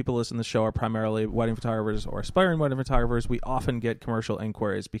photographers, or people listening to the show are primarily wedding photographers or aspiring wedding photographers, we often get commercial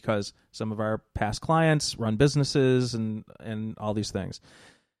inquiries because some of our past clients run businesses and all these things.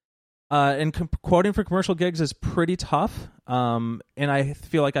 And quoting for commercial gigs is pretty tough. And I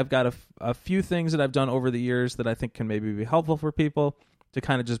feel like I've got a few things that I've done over the years that I think can maybe be helpful for people to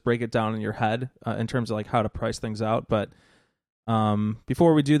kind of just break it down in your head in terms of like how to price things out. But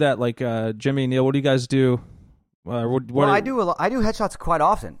before we do that, like Jimmy, Neil, what do you guys do? I do headshots quite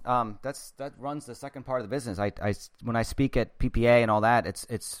often. That runs the second part of the business. I when I speak at PPA and all that,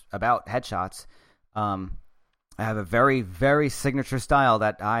 it's about headshots. I have a very, very signature style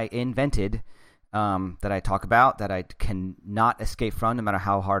that I invented, that I talk about, that I cannot escape from no matter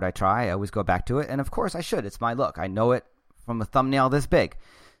how hard I try. I always go back to it, and of course I should. It's my look. I know it from a thumbnail this big.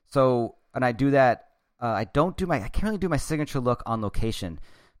 So, and I do that. I can't really do my signature look on location,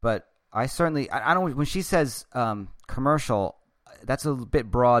 but I certainly, I don't, when she says commercial, that's a bit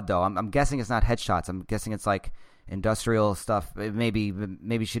broad though. I'm guessing it's not headshots. I'm guessing it's like industrial stuff.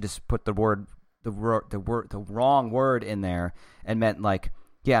 Maybe she just put the wrong word in there and meant like,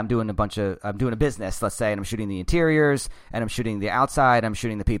 yeah, I'm doing a business, let's say, and I'm shooting the interiors and I'm shooting the outside, I'm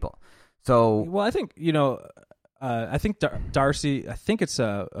shooting the people. So, well, I think, I think Darcy, I think it's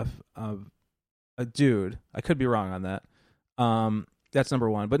a dude. I could be wrong on that. That's number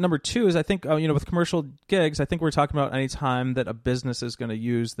one. But number two is, I think, with commercial gigs, I think we're talking about any time that a business is going to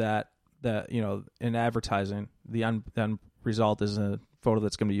use that in advertising. The end result is a photo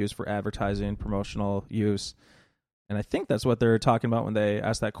that's going to be used for advertising, promotional use. And I think that's what they're talking about when they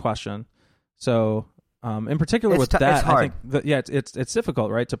ask that question. So, in particular with that, it's hard. I think that, it's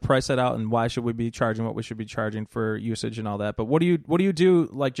difficult, right, to price it out, and why should we be charging what we should be charging for usage and all that. But what do you do,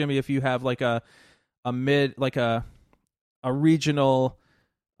 like Jimmy, if you have like a regional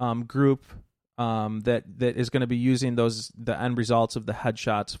group that is going to be using the end results of the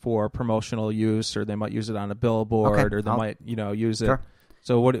headshots for promotional use, or they might use it on a billboard, or they might use it. Sure.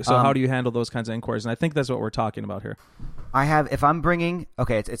 So how do you handle those kinds of inquiries? And I think that's what we're talking about here. If I'm bringing,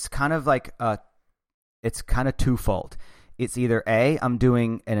 it's kind of like it's kind of twofold. It's either I'm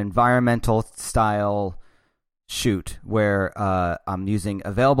doing an environmental style shoot where I'm using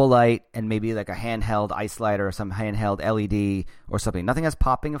available light and maybe like a handheld ice lighter or some handheld LED or something. Nothing that's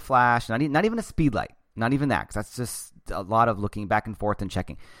popping a flash, not even a speed light, not even that, because that's just a lot of looking back and forth and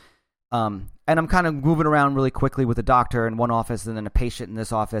checking. And I'm kind of moving around really quickly with a doctor in one office and then a patient in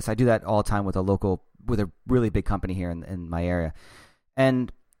this office. I do that all the time with a really big company here in my area.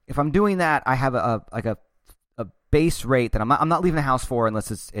 And if I'm doing that, I have a base rate that I'm not leaving the house for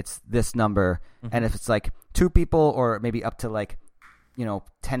unless it's this number. Mm-hmm. And if it's like 2 people or maybe up to like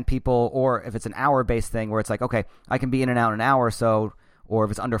 10 people, or if it's an hour based thing where it's like, okay, I can be in and out an hour or so, or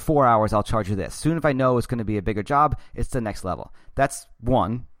if it's under 4 hours, I'll charge you this. Soon, if I know it's going to be a bigger job, it's the next level. That's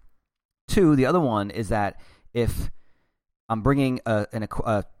one. 2, the other one is that if I'm bringing a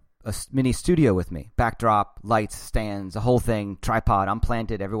mini studio with me, backdrop, lights, stands, the whole thing, tripod, I'm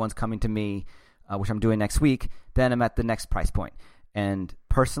planted, everyone's coming to me, which I'm doing next week, then I'm at the next price point. And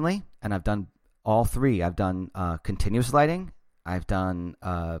personally, and I've done all 3. I've done continuous lighting, I've done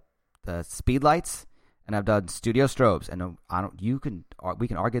the speed lights, and I've done studio strobes. And we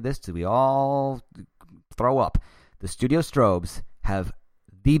can argue this till we all throw up. The studio strobes have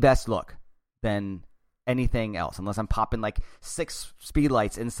the best look than anything else, unless I'm popping like 6 speed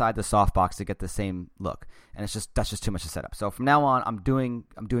lights inside the softbox to get the same look, and that's just too much to set up. So from now on, I'm doing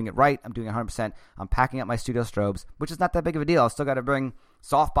it right. I'm doing 100%. I'm packing up my studio strobes, which is not that big of a deal. I still got to bring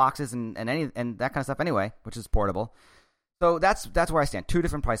soft boxes and that kind of stuff anyway, which is portable. So that's where I stand. 2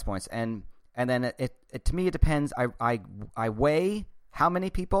 different price points, and then it to me it depends. I weigh how many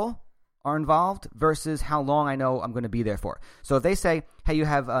people are involved versus how long I know I'm going to be there for. So if they say, hey, you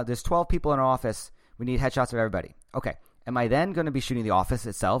have there's 12 people in our office, we need headshots of everybody. Okay, Am I then going to be shooting the office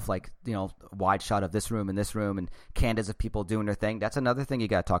itself, like, wide shot of this room and candids of people doing their thing? That's another thing you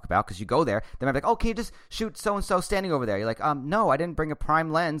got to talk about, because you go there, they might be like, oh, can you just shoot so-and-so standing over there? You're like, no, I didn't bring a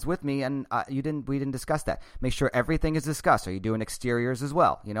prime lens with me, and we didn't discuss that. Make sure everything is discussed. Are you doing exteriors as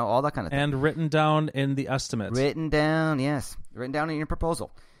well? All that kind of thing. And written down in the estimates. Written down, yes. Written down in your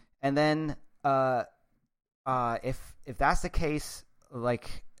proposal. And then if that's the case,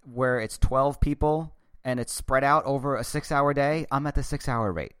 like where it's 12 people and it's spread out over a 6-hour day, I'm at the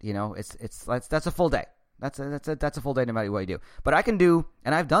 6-hour rate. That's a full day. That's a full day no matter what you do. But I can do,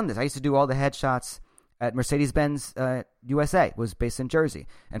 and I've done this. I used to do all the headshots at Mercedes-Benz USA, was based in Jersey,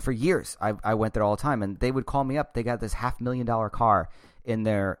 and for years I went there all the time. And they would call me up. They got this $500,000 car in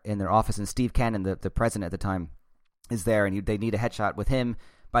their office, and Steve Cannon, the president at the time, is there, and they need a headshot with him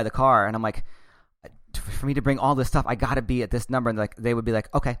by the car. And I'm like, for me to bring all this stuff, I got to be at this number. And they would be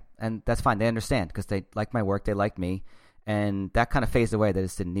like, okay, and that's fine. They understand, because they like my work, they like me, and that kind of phased away. They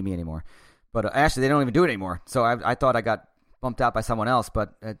just didn't need me anymore. But actually, they don't even do it anymore. So I thought I got bumped out by someone else,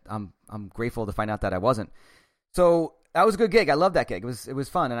 but I'm grateful to find out that I wasn't. So that was a good gig. I love that gig. It was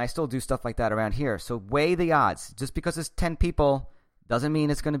fun, and I still do stuff like that around here. So weigh the odds. Just because it's 10 people doesn't mean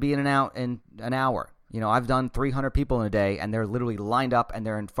it's going to be in and out in an hour. I've done 300 people in a day, and they're literally lined up, and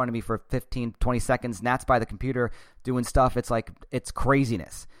they're in front of me for 15, 20 seconds. Nat's by the computer doing stuff. It's like, it's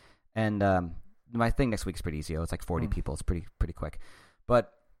craziness. And my thing next week is pretty easy. It's like 40 people. It's pretty quick.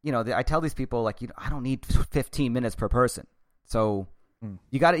 But, I tell these people, like, I don't need 15 minutes per person. So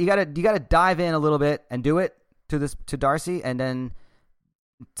you got to dive in a little bit and do it to Darcy, and then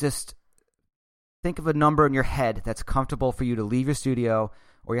just think of a number in your head that's comfortable for you to leave your studio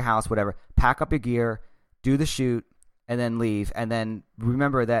or your house, whatever, pack up your gear, do the shoot, and then leave. And then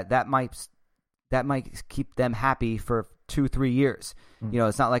remember that might keep them happy for 2-3 years.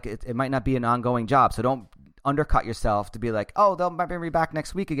 It's not like it might not be an ongoing job. So don't undercut yourself to be like, oh, they'll might bring me back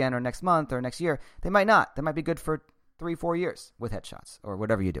next week again, or next month, or next year. They might not. They might be good for 3-4 years with headshots or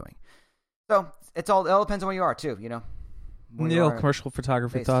whatever you're doing. So it all depends on where you are too. Neil, commercial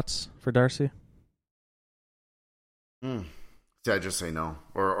photography thoughts for Darcy? See, I just say no,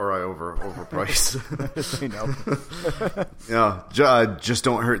 or I overprice. Say no. Just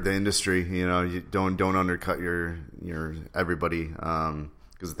don't hurt the industry. You don't undercut your everybody,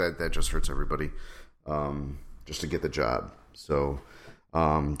 because that just hurts everybody, just to get the job. So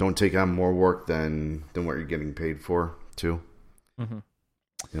don't take on more work than what you're getting paid for too. Mm-hmm.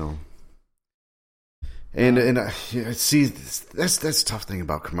 And see, that's the tough thing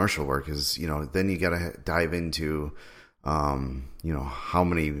about commercial work is, then you got to dive into, how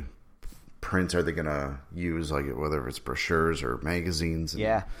many prints are they going to use, like whether it's brochures or magazines,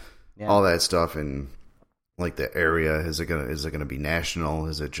 and all that stuff. And like the area, is it going to be national?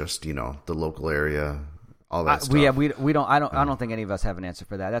 Is it just, the local area? All that stuff. I don't think any of us have an answer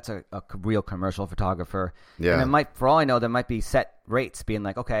for that. That's a real commercial photographer. Yeah. And it might, for all I know, there might be set rates being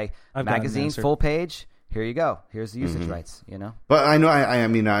like, okay, magazine, full page. Here you go. Here's the usage rights, But I know, I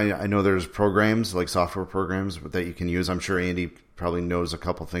know there's programs, like software programs that you can use. I'm sure Andy probably knows a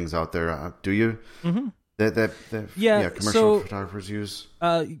couple things out there. Do you? Mm-hmm. That commercial photographers use?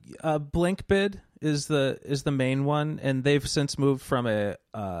 BlinkBid is the main one, and they've since moved from a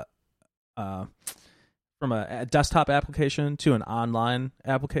desktop application to an online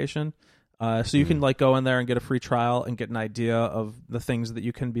application. So you can go in there and get a free trial and get an idea of the things that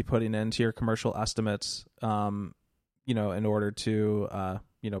you can be putting into your commercial estimates, in order to,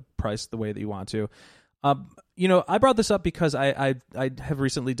 price the way that you want to. I brought this up because I have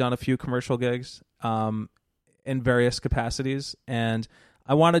recently done a few commercial gigs in various capacities, and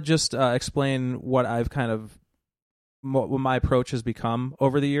I want to just explain what I've what my approach has become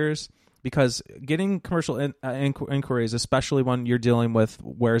over the years. Because getting commercial inquiries, especially when you're dealing with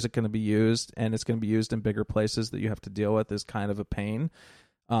where is it going to be used, and it's going to be used in bigger places that you have to deal with, is kind of a pain,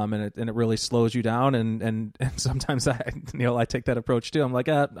 and it really slows you down. And sometimes I take that approach too. I'm like,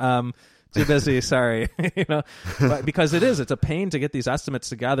 too busy, sorry, but because it's a pain to get these estimates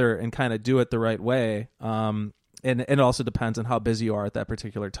together and kind of do it the right way. And it also depends on how busy you are at that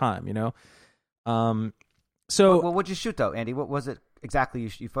particular time. So what'd you shoot though, Andy? What was it exactly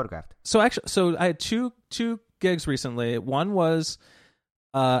you photographed? So I had two gigs recently. One was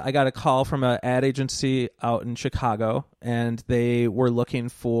I got a call from an ad agency out in Chicago, and they were looking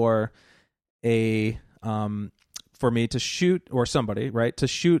for for me to shoot, or somebody, right, to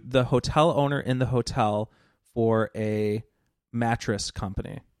shoot the hotel owner in the hotel for a mattress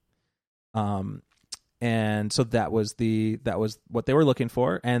company. And so that was what they were looking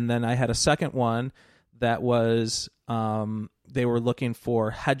for. And then I had a second one that was they were looking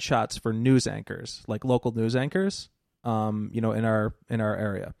for headshots for news anchors, like local news anchors, in our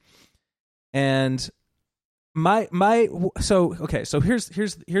area. And so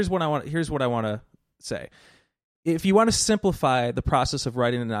here's what I want to say. If you want to simplify the process of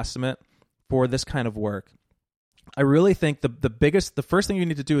writing an estimate for this kind of work, I really think the first thing you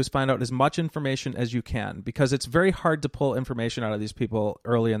need to do is find out as much information as you can, because it's very hard to pull information out of these people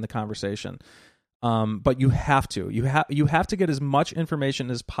early in the conversation. But you have to get as much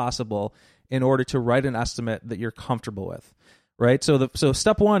information as possible in order to write an estimate that you're comfortable with, right? So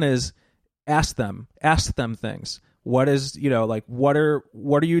step one is ask them things. What is, what are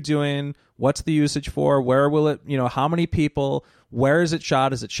you doing? What's the usage for? Where will it, how many people? Where is it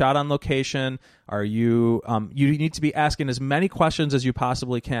shot? Is it shot on location? Are you, you need to be asking as many questions as you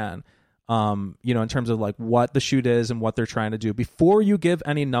possibly can, in terms of like what the shoot is and what they're trying to do before you give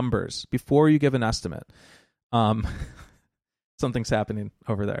any numbers, before you give an estimate. Something's happening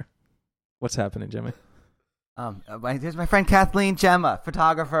over there. What's happening, Jimmy? Here's my friend Kathleen Gemma,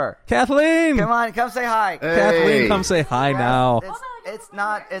 photographer. Kathleen, come on, come say hi. Hey. Kathleen, come say hi now.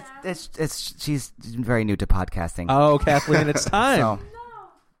 She's very new to podcasting. Oh, Kathleen, it's time.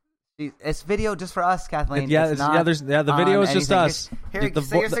 It's video just for us, Kathleen. The video is just us. Say your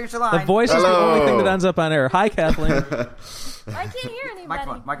signature line. The voice is the only thing that ends up on air. Hi, Kathleen. I can't hear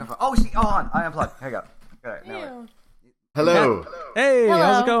anybody. Microphone. Oh, on. I unplugged. Here you go. Right, Ew. Hello. Hey, Hello.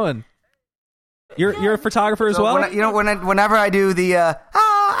 how's it going? You're a photographer as well? Whenever I do the I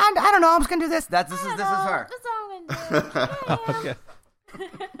don't know, I'm just gonna do this. This is her. That's all I'm gonna do. Okay.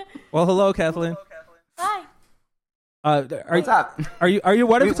 Well, hello, Kathleen. Hi. What's up? Are you a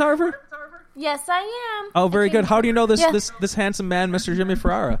wedding photographer? Yes, I am. Oh, very good. How do you know this Yeah. this handsome man, Mr. Jimmy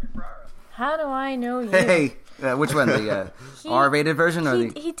Ferrara? How do I know you? Hey, which one? The R-rated version or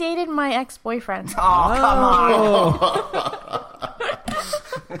the? He dated my ex-boyfriend. Oh, come on!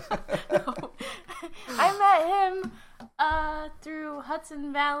 I met him through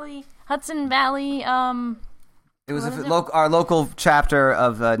Hudson Valley. It was our local chapter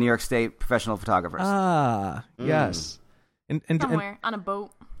of New York State Professional Photographers. Yes. And Somewhere on a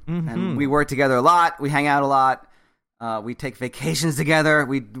boat. And we work together a lot. We hang out a lot. We take vacations together.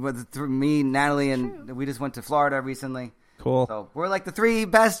 Me, Natalie, and we just went to Florida recently. Cool. So we're like the three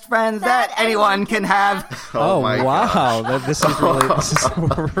best friends that anyone can have. Oh, my wow! gosh. This is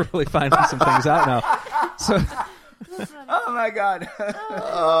we're really finding some things out now. So, Oh my God!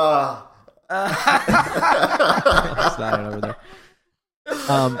 it's dying over there.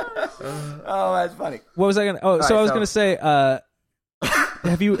 Oh, that's funny. What was I gonna? Oh, so I was gonna say.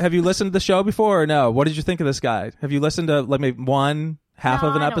 Have you listened to the show before or no? What did you think of this guy? Have you listened to like maybe half No,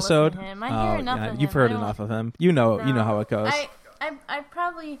 of an I don't episode? listen to him. I hear enough of him. You've heard I don't- enough of him. You know how it goes. I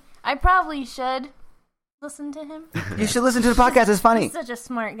probably should listen to him. You should listen to the podcast. It's funny. He's such a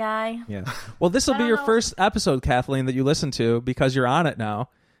smart guy. Yeah. Well, this will I be don't your know. first episode, Kathleen, that you listen to because you're on it now.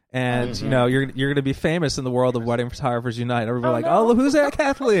 And you're going to be famous in the world of Wedding Photographers Unite. Everybody no. who's that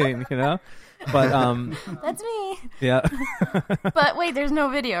Kathleen? But That's me. yeah. But wait, there's no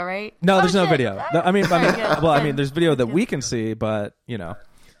video, right? No, Oh, there's no shit. video. No, I mean, Very good. there's video that we can see, but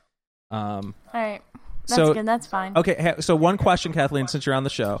All right. That's So- good. That's fine. Okay, so one question, Kathleen, since you're on the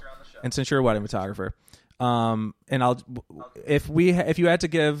show, and since you're a wedding photographer, and if you had to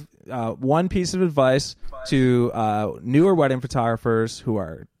give one piece of advice to newer wedding photographers who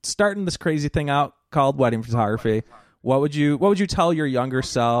are starting this crazy thing out called wedding photography, what would you tell your younger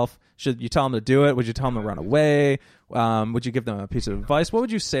self? Should you tell them to do it? Would you tell them to run away? Would you give them a piece of advice? What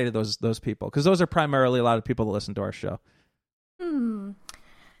would you say to those people? Because those are primarily a lot of people that listen to our show.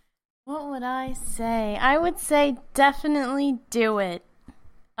 What would I say? I would say definitely do it.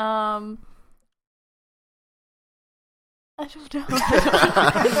 I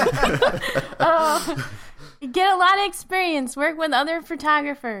don't know. Get a lot of experience. Work with other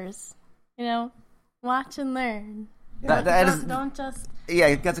photographers. Watch and learn. Don't just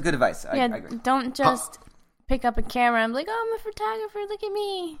Yeah, that's a good advice. I agree. don't just pick up a camera and be like, "Oh, I'm a photographer. Look at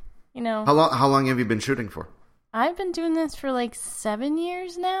me." How long have you been shooting for? I've been doing this for like 7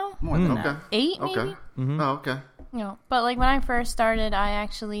 years now. More than Okay. that. 8 Okay. maybe. Oh, okay. But like when I first started,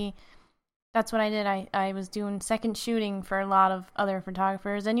 that's what I did. I was doing second shooting for a lot of other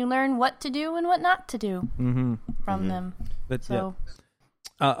photographers, and you learn what to do and what not to do from them. But, So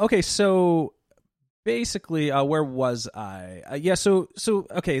okay, so basically, where was I? So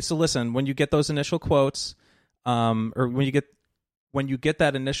listen, when you get those initial quotes, or when you get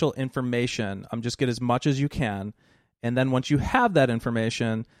that initial information, just get as much as you can, and then once you have that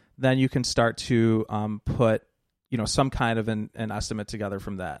information, then you can start to put some kind of an estimate together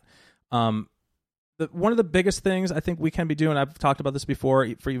from that. one of the biggest things I think we can be doing, I've talked about this before,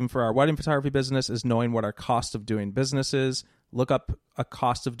 even for our wedding photography business, is knowing what our cost of doing business is. Look up a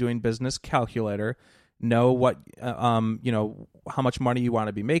cost of doing business calculator. Know what, how much money you want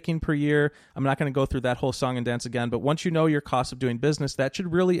to be making per year. I'm not going to go through that whole song and dance again, but once you know your cost of doing business, that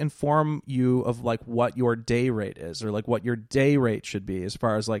should really inform you of like what your day rate is, or like what your day rate should be, as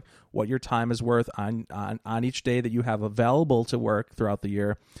far as like what your time is worth on each day that you have available to work throughout the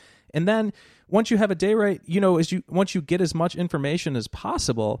year. And then once you have a day rate, once you get as much information as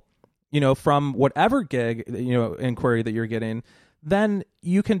possible, from whatever gig, inquiry that you're getting, then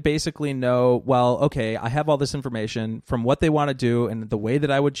you can basically know, well, okay, I have all this information from what they want to do and the way that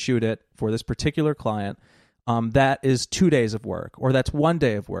I would shoot it for this particular client. That is 2 days of work, or that's 1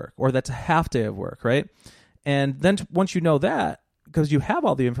 day of work, or that's a half day of work, right? And then once you know that, because you have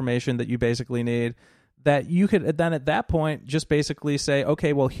all the information that you basically need, that you could then at that point just basically say,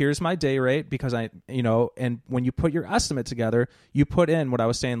 okay, well, here's my day rate, because and when you put your estimate together, you put in what I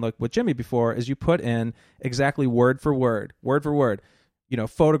was saying, like with Jimmy before, is you put in exactly word for word,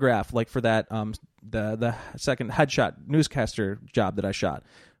 photograph, like for that, the second headshot newscaster job that I shot,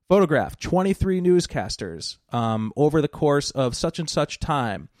 photograph 23 newscasters, over the course of such and such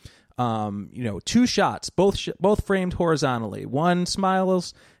time. 2 shots, both framed horizontally, one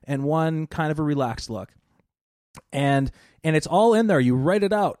smiles and one kind of a relaxed look. And it's all in there. You write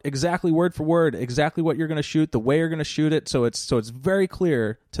it out exactly word for word, exactly what you're going to shoot, the way you're going to shoot it. So it's very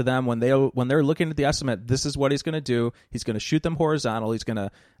clear to them when they're looking at the estimate, this is what he's going to do. He's going to shoot them horizontal. He's going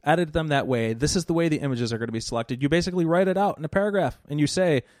to edit them that way. This is the way the images are going to be selected. You basically write it out in a paragraph and you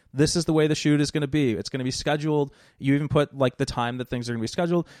say, this is the way the shoot is going to be. It's going to be scheduled. You even put like the time that things are going to be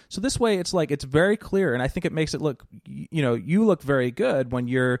scheduled. So this way it's very clear. And I think it makes it look, you look very good when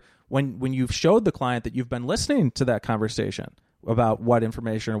you've showed the client that you've been listening to that conversation about what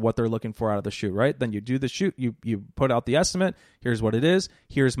information or what they're looking for out of the shoot, right? Then you do the shoot, you put out the estimate. Here's what it is.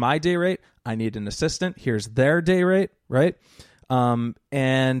 Here's my day rate. I need an assistant. Here's their day rate, right? And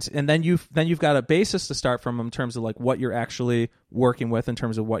then you've got a basis to start from in terms of like what you're actually working with in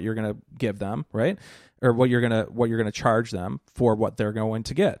terms of what you're going to give them, right? Or what you're going to charge them for what they're going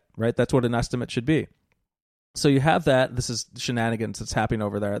to get, right? That's what an estimate should be. So you have that. This is shenanigans that's happening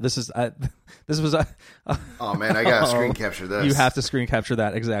over there. Oh man, I gotta screen capture this. You have to screen capture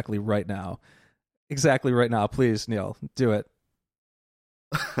that exactly right now. Please, Neil, do it.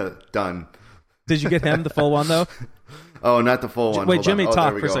 Done. Did you get him the full one though? Oh, not the full one. Wait, Hold Jimmy, on.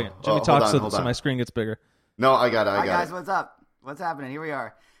 talk for a second. Jimmy, talk so my screen gets bigger. No, I got it. Hi guys, what's up? What's happening? Here we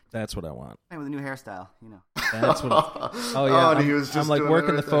are. That's what I want. With a new hairstyle, That's what. Oh yeah, I'm like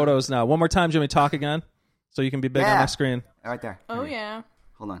working the photos now. One more time, Jimmy, talk again, so you can be big on my screen. Right there. Oh yeah.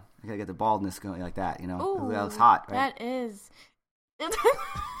 Hold on, I gotta get the baldness going like that. Ooh, that looks hot. Right? That is.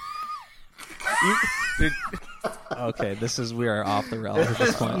 Okay, we are off the rails at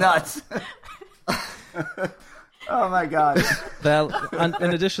this point. Nuts. Oh my god!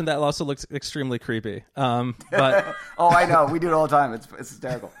 In addition, that also looks extremely creepy. But oh, I know, we do it all the time. It's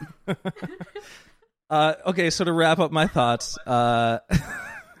hysterical. Okay, so to wrap up my thoughts,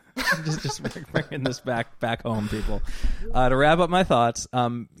 just bringing this back home, people. To wrap up my thoughts,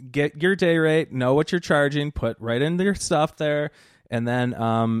 get your day rate, know what you're charging, put right into your stuff there, and then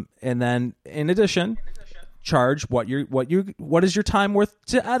in addition, charge what is your time worth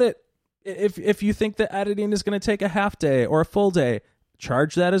to edit. If you think that editing is going to take a half day or a full day,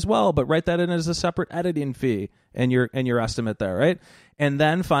 charge that as well, but write that in as a separate editing fee and your estimate there, right? And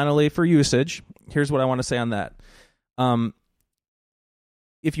then finally for usage, here's what I want to say on that.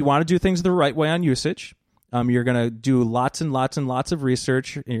 If you want to do things the right way on usage, you're going to do lots and lots and lots of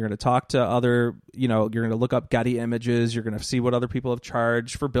research, and you're going to talk to other, you're going to look up Getty images, you're going to see what other people have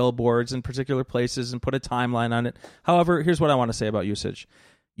charged for billboards in particular places and put a timeline on it. However, here's what I want to say about usage.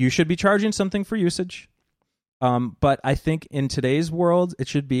 You should be charging something for usage, but I think in today's world, it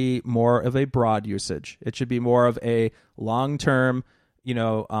should be more of a broad usage. It should be more of a long-term,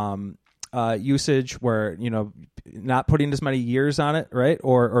 usage where, not putting as many years on it, right?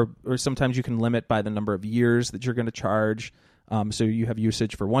 Or sometimes you can limit by the number of years that you're going to charge. So you have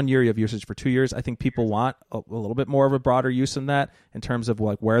usage for 1 year, you have usage for 2 years. I think people want a little bit more of a broader use in that in terms of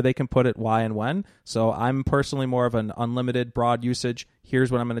like where they can put it, why and when. So I'm personally more of an unlimited broad usage. Here's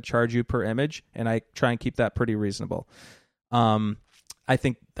what I'm going to charge you per image, and I try and keep that pretty reasonable. I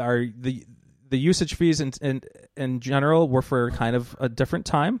think the usage fees in general were for kind of a different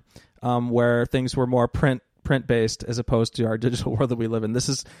time, where things were more print based as opposed to our digital world that we live in. This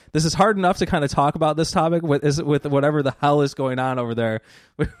is hard enough to kind of talk about this topic with whatever the hell is going on over there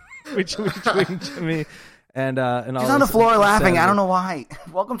between Jimmy and all. He's on the floor laughing. I don't know why.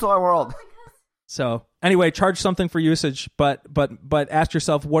 Welcome to our world. So anyway, charge something for usage, but ask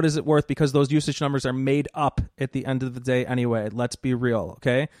yourself, what is it worth? Because those usage numbers are made up at the end of the day anyway. Let's be real,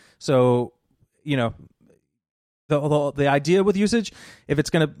 okay? So, the idea with usage, if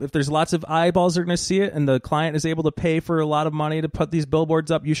there's lots of eyeballs that are going to see it, and the client is able to pay for a lot of money to put these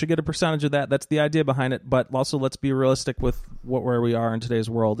billboards up, you should get a percentage of that. That's the idea behind it. But also, let's be realistic with where we are in today's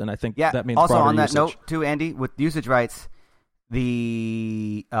world, and I think that means also broader on that usage. note too, Andy, with usage rights,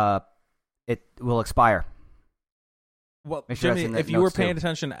 it will expire. Well, Make sure Jimmy, that's in if the you were notes, paying too.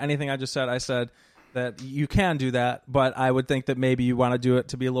 attention to anything I just said, I said that you can do that, but I would think that maybe you want to do it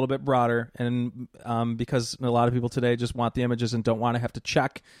to be a little bit broader, and because a lot of people today just want the images and don't want to have to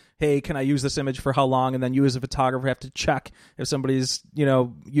check, hey, can I use this image for how long? And then you as a photographer have to check if somebody's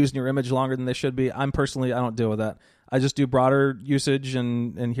using your image longer than they should be. I don't deal with that. I just do broader usage,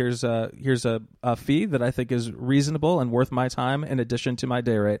 and here's a fee that I think is reasonable and worth my time in addition to my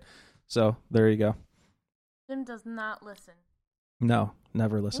day rate. So there you go. Jim does not listen. No,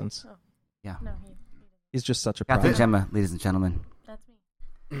 never listens. Oh. Yeah. No, He's just such a Captain private. Gemma, ladies and gentlemen. that's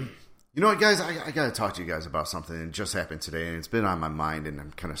me. You know what, guys? I got to talk to you guys about something that just happened today, and it's been on my mind, and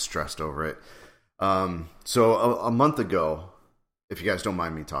I'm kind of stressed over it. So a month ago, if you guys don't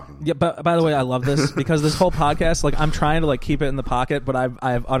mind me talking. Yeah, but by the way, I love this because this whole podcast, like, I'm trying to keep it in the pocket, but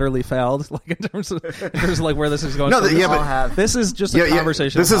I've utterly failed, in terms of where this is going. No, So yeah, this, but this is just a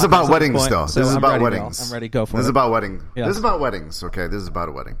conversation. This is about weddings, though. So This is I'm about ready, weddings. Bill. I'm ready. Go for This it. is about wedding. Yeah. This is about weddings. Okay, this is about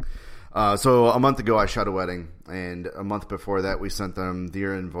a wedding. So a month ago, I shot a wedding, and a month before that, we sent them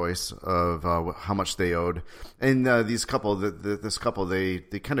their invoice of how much they owed. And this couple, they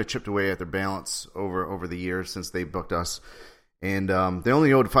kind of chipped away at their balance over the years since they booked us, and they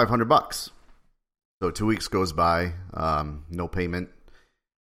only owed $500. So 2 weeks goes by, no payment.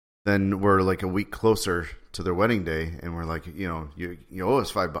 Then we're like a week closer to their wedding day, and we're like, you owe us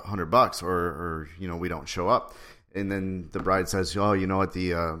 $500, or we don't show up. And then the bride says, "Oh, you know what?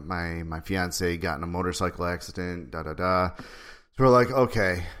 My fiance got in a motorcycle accident. Da da da." So we're like,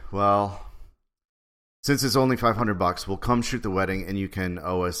 "Okay, well, since it's only $500, we'll come shoot the wedding, and you can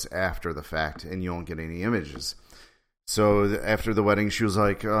owe us after the fact, and you won't get any images." So after the wedding, she was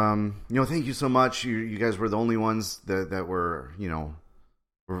like, "Thank you so much. You guys were the only ones that were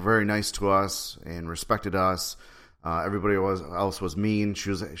were very nice to us and respected us. Everybody else was mean."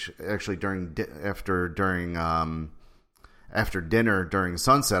 She was actually after dinner during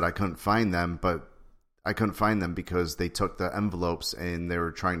sunset. I couldn't find them, because they took the envelopes and they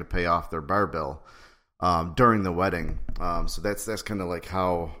were trying to pay off their bar bill during the wedding. So that's kind of like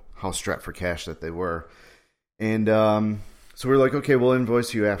how strapped for cash that they were. And so we're like, okay, we'll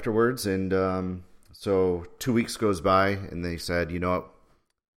invoice you afterwards. And so 2 weeks goes by, and they said, "You know what?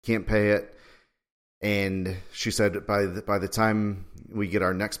 Can't pay it." And she said, by the time we get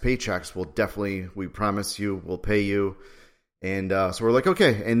our next paychecks, we promise you, we'll pay you. And so we're like,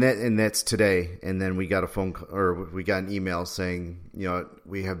 okay, and that's today. And then we got we got an email saying,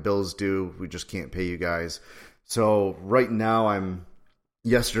 we have bills due, we just can't pay you guys. So right now,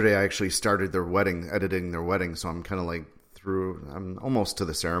 yesterday I actually started their wedding, editing their wedding. So I'm kind of I'm almost to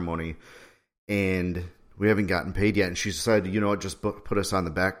the ceremony, and we haven't gotten paid yet. And she said, just put us on the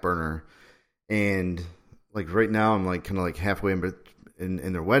back burner. And right now, I'm kind of halfway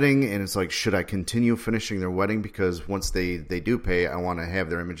in their wedding, and it's should I continue finishing their wedding? Because once they do pay, I want to have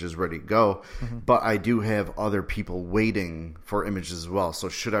their images ready to go. Mm-hmm. But I do have other people waiting for images as well. So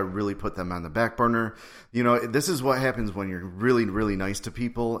should I really put them on the back burner? This is what happens when you're really, really nice to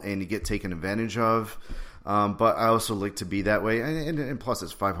people and you get taken advantage of. But I also like to be that way, and plus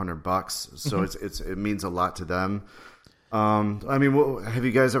it's $500, so mm-hmm. it means a lot to them. Have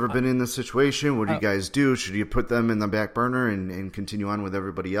you guys ever been in this situation? What do you guys do? Should you put them in the back burner and continue on with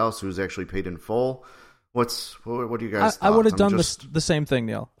everybody else who's actually paid in full? What do you guys? I would have done the same thing,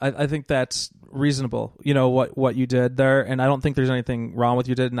 Neil. I think that's reasonable. What you did there, and I don't think there's anything wrong with what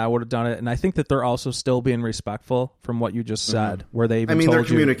you did, and I would have done it. And I think that they're also still being respectful from what you just said, mm-hmm. where they even told their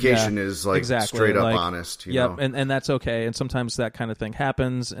communication is exactly, straight up honest. Yep, and that's okay. And sometimes that kind of thing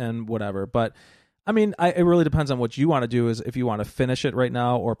happens, and whatever. But it really depends on what you want to do, is if you want to finish it right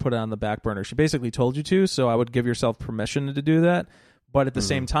now or put it on the back burner. She basically told you to, so I would give yourself permission to do that. But at the mm-hmm.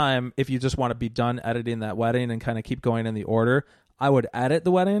 same time, if you just want to be done editing that wedding and kind of keep going in the order, I would edit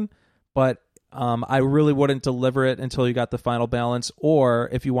the wedding, but I really wouldn't deliver it until you got the final balance. Or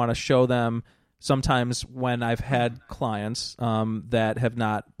if you want to show them, sometimes when I've had clients that have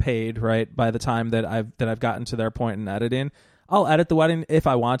not paid, right, by the time that I've gotten to their point in editing, I'll edit the wedding if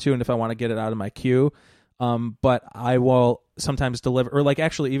I want to and if I want to get it out of my queue. But I will sometimes deliver, or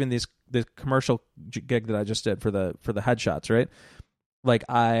actually even the commercial gig that I just did for the headshots, right? Like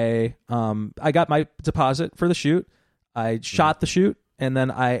I got my deposit for the shoot. I shot the shoot, and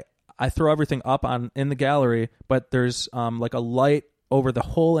then I throw everything up in the gallery, but there's like a light over the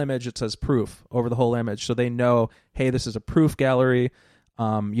whole image. It says proof over the whole image, so they know, hey, this is a proof gallery.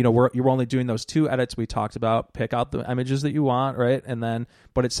 You're only doing those 2 edits we talked about. Pick out the images that you want, right? And then,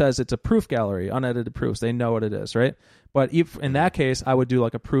 but it says it's a proof gallery, unedited proofs. They know what it is, right? But if in that case, I would do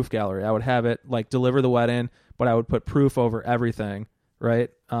like a proof gallery. I would have it like deliver the wedding, but I would put proof over everything,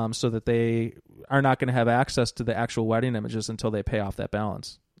 right? So that they are not going to have access to the actual wedding images until they pay off that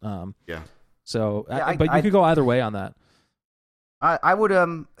balance. So, Yeah, but you could go either way on that. I would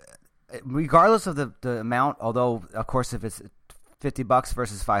regardless of the amount. Although, of course, if it's $50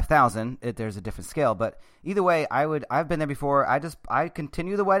 versus $5,000, there's a different scale. But either way, I've been there before. I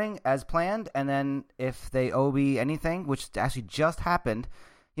continue the wedding as planned, and then if they owe me anything, which actually just happened,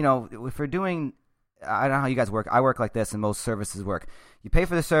 if we're doing, I don't know how you guys work. I work like this, and most services work. You pay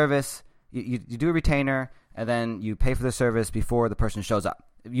for the service, you do a retainer, and then you pay for the service before the person shows up,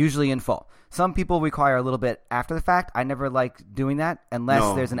 usually in full. Some people require a little bit after the fact. I never like doing that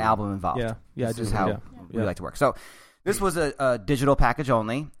unless there's an album involved. Yeah, this is how we like to work. So this was a digital package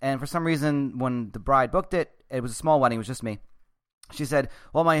only, and for some reason, when the bride booked it, it was a small wedding, it was just me. She said,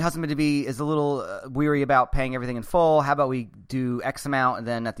 well, my husband-to-be is a little weary about paying everything in full. How about we do X amount, and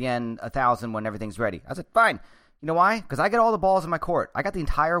then at the end, $1,000 when everything's ready? I said, fine. You know why? Because I get all the balls in my court. I got the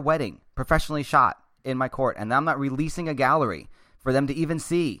entire wedding professionally shot in my court, and I'm not releasing a gallery for them to even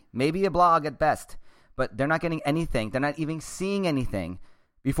see. Maybe a blog at best, but they're not getting anything. They're not even seeing anything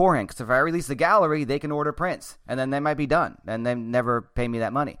beforehand, because if I release the gallery, they can order prints, and then they might be done, and they never pay me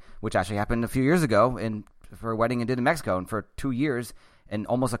that money, which actually happened a few years ago for a wedding I did in Mexico, and for 2 years, and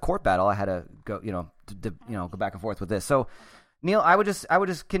almost a court battle, I had to go, go back and forth with this. So, Neil, I would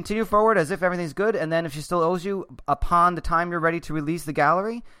just continue forward as if everything's good, and then if she still owes you, upon the time you're ready to release the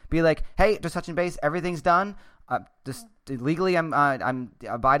gallery, be like, hey, just touching base, everything's done. Just legally, I'm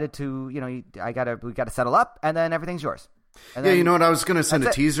abided to, we got to settle up, and then everything's yours. And then, you know what? I was going to send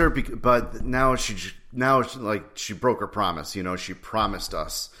a teaser, but now she broke her promise. She promised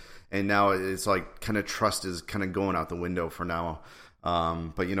us, and now it's like kind of trust is kind of going out the window for now.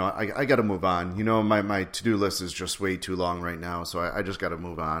 But I got to move on. My to-do list is just way too long right now, so I just got to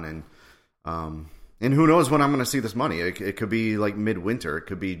move on. And who knows when I'm going to see this money? It could be like midwinter. It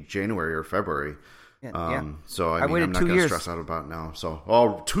could be January or February. So I mean, I'm not going to stress out about it now.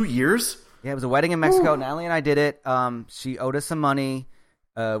 So 2 years. Yeah, it was a wedding in Mexico. Natalie and I did it. She owed us some money.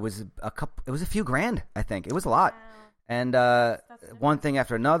 It was a few grand, I think. It was a lot. And one thing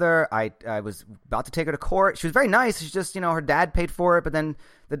after another, I was about to take her to court. She was very nice. She's just, her dad paid for it, but then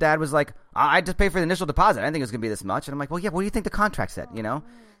the dad was like, I just paid for the initial deposit. I didn't think it was going to be this much. And I'm like, well, yeah, what do you think the contract said,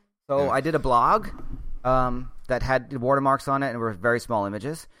 So I did a blog that had watermarks on it, and were very small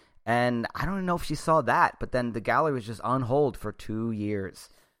images. And I don't know if she saw that, but then the gallery was just on hold for 2 years.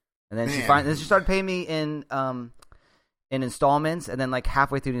 And then she started paying me in installments, and then like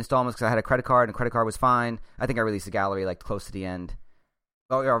halfway through the installments, because I had a credit card, and the credit card was fine. I think I released the gallery like close to the end.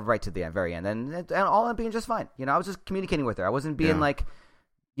 Oh, yeah, right to the end, very end. And all that being just fine. I was just communicating with her. I wasn't being like,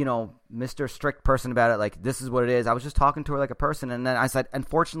 Mr. Strict person about it. Like, this is what it is. I was just talking to her like a person. And then I said,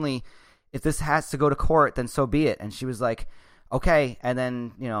 unfortunately, if this has to go to court, then so be it. And she was like, okay. And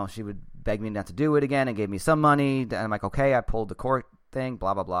then, she would beg me not to do it again and gave me some money. And I'm like, okay, I pulled the court thing,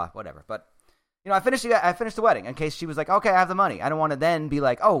 blah, blah, blah, whatever. But, I finished the wedding in case she was like, okay, I have the money. I don't want to then be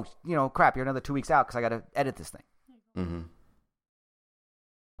like, oh, crap, you're another 2 weeks out because I got to edit this thing. Mm-hmm.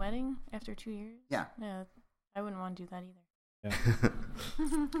 Wedding after 2 years? Yeah. Yeah, I wouldn't want to do that either. Yeah.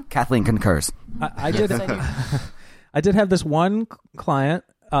 Kathleen concurs. I did. I did have this one client,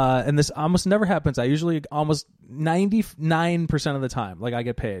 and this almost never happens. I usually almost 99% of the time, like I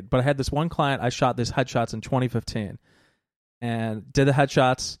get paid. But I had this one client. I shot these headshots in 2015, and did the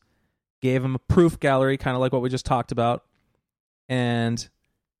headshots. Gave him a proof gallery, kind of like what we just talked about, and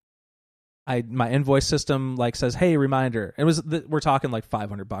my invoice system like says, "Hey, reminder." It was we're talking like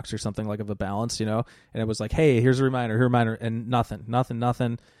 $500 or something like of a balance, and it was like, "Hey, here's a reminder," and nothing.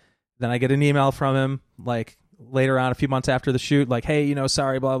 Then I get an email from him like later on, a few months after the shoot, like, "Hey,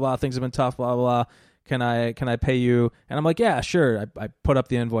 sorry, blah blah, things have been tough, blah blah. Can I pay you?" And I'm like, "Yeah, sure." I put up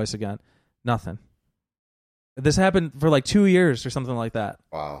the invoice again, nothing. This happened for like 2 years or something like that.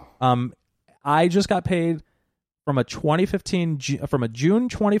 Wow. I just got paid from a June 2015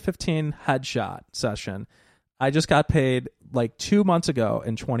 headshot session. I just got paid like 2 months ago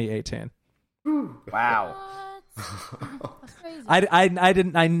in 2018. Wow. That's crazy.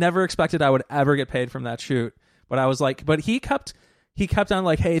 I never expected I would ever get paid from that shoot, but I was like, but he kept he kept on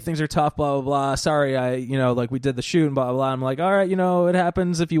like, hey, things are tough, blah blah blah. Sorry, like we did the shoot and blah blah blah. I'm like, all right, it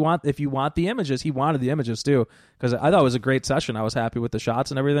happens if you want the images. He wanted the images too, because I thought it was a great session. I was happy with the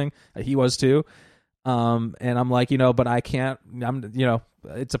shots and everything. He was too. And I'm like, but I can't.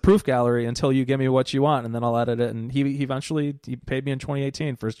 It's a proof gallery until you give me what you want, and then I'll edit it. And he eventually paid me in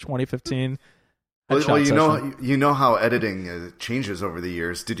 2018 for his 2015. Well, you know how editing changes over the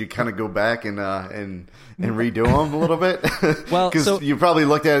years. Did you kind of go back and redo them a little bit? Well, because you probably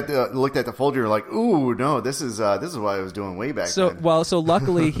looked at the folder, you're like, "Ooh, no, this is what I was doing way back then." So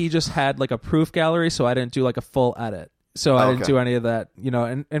luckily he just had like a proof gallery, so I didn't do like a full edit. So I didn't do any of that,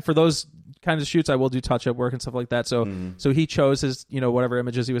 And for those kinds of shoots, I will do touch up work and stuff like that. So so he chose his whatever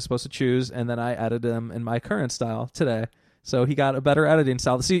images he was supposed to choose, and then I edited them in my current style today. So he got a better editing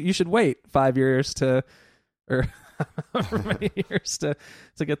style. See, you should wait 5 years or many years to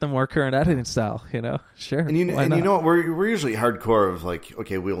get the more current editing style. Sure. And you know what? We're usually hardcore of like,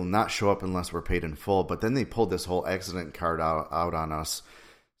 okay, we will not show up unless we're paid in full. But then they pulled this whole accident card out on us.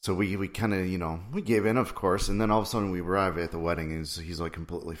 So we kind of we gave in, of course. And then all of a sudden we arrive at the wedding, and he's like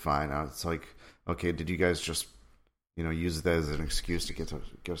completely fine. It's like, okay, did you guys just use that as an excuse to get us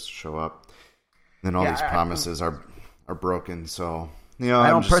to show up? And then all these promises are broken. So I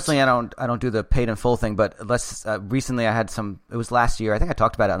don't do the paid in full thing, but recently I had it was last year, I think I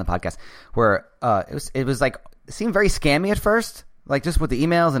talked about it on the podcast, where it was like, it seemed very scammy at first, like just with the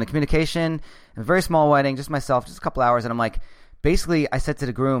emails and the communication. A very small wedding, just myself, just a couple hours, and I'm like, basically I said to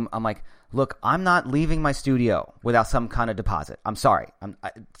the groom, I'm like, look, I'm not leaving my studio without some kind of deposit. I'm sorry.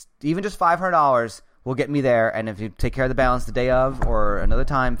 Even just $500 will get me there, and if you take care of the balance the day of or another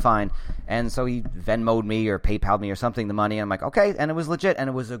time, fine. And so he Venmo'd me or PayPal'd me or something the money, and I'm like, okay, and it was legit, and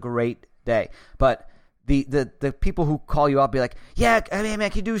it was a great day. But the people who call you up be like, yeah, I mean,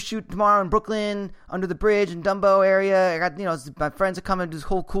 man, can you do a shoot tomorrow in Brooklyn under the bridge in Dumbo area? I got, my friends are coming to this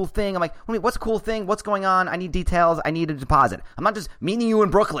whole cool thing. I'm like, what's a cool thing? What's going on? I need details. I need a deposit. I'm not just meeting you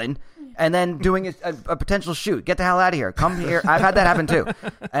in Brooklyn and then doing a potential shoot. Get the hell out of here. Come here. I've had that happen too.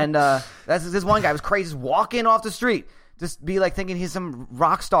 And this one guy was crazy, just walking off the street. Just be like thinking he's some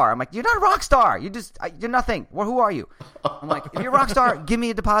rock star. I'm like, you're not a rock star. You're nothing. Well, who are you? I'm like, if you're a rock star, give me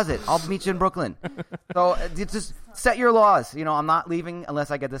a deposit. I'll meet you in Brooklyn. So just set your laws. I'm not leaving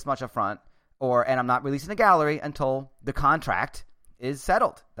unless I get this much up front, and I'm not releasing the gallery until the contract is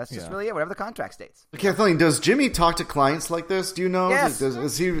settled. That's just really it. Whatever the contract states. Kathleen, does Jimmy talk to clients like this? Do you know? Yes.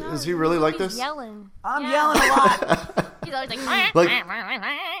 Is he really like this? Yelling. I'm yelling a lot. He's always like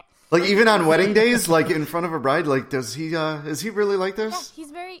Like even on wedding days, like in front of a bride, like does he? Is he really like this? Yeah,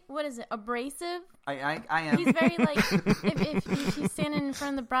 he's very, what is it, abrasive? I am. He's very like, if he's standing in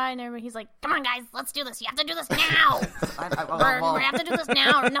front of the bride and everybody, he's like, come on guys, let's do this. You have to do this now. We have to do this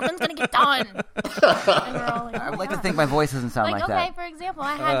now or nothing's going to get done. And we're all like, I would like to think my voice doesn't sound like that. Okay, for example,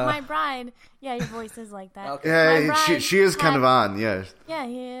 I had my bride. Yeah, your voice is like that. Okay. Yeah, she is kind of on, yeah. Yeah,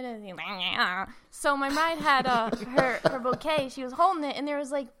 it is. So my bride had her bouquet. She was holding it, and there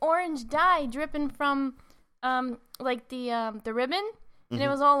was like orange dye dripping from like the ribbon, and it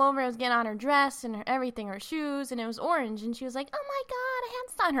was all over. It was getting on her dress and everything, her shoes, and it was orange. And she was like, "Oh my god, I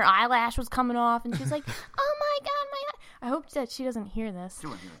had sun." Her eyelash was coming off, and she was like, "Oh my god, my." I hope that she doesn't hear this.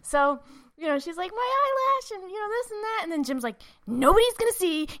 So. She's like, my eyelash and, this and that. And then Jim's like, nobody's going to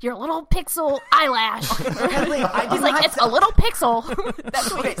see your little pixel eyelash. He's like, it's a little pixel.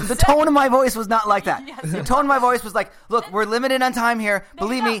 That's what the tone of my voice was not like that. Yes. The tone of my voice was like, look, we're limited on time here.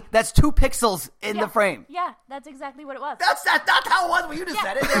 Believe me, that's 2 pixels in the frame. Yeah, that's exactly what it was. That's how it was when you just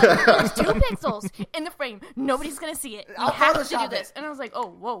said it. There's 2 pixels in the frame. Nobody's going to see it. You have to do this. And I was like, oh,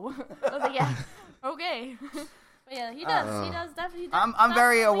 whoa. I was like, yeah, okay. Yeah, he does. He does definitely. I'm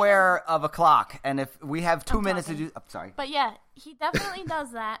very aware of a clock, and if we have 2 minutes to do, sorry. But yeah, he definitely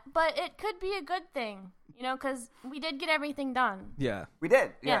does that. But it could be a good thing, because we did get everything done. Yeah, we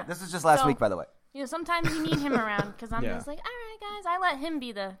did. Yeah, this was just last week, by the way. Sometimes you need him around because I'm just like, all right, guys. I let him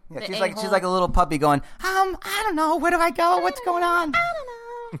be the. Yeah, the she's like a little puppy going, I don't know, where do I go? What's going on? I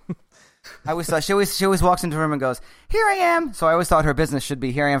don't know. I always thought she always walks into a room and goes, "Here I am." So I always thought her business should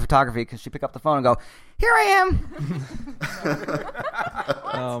be "Here I am photography" because she pick up the phone and go, "Here I am."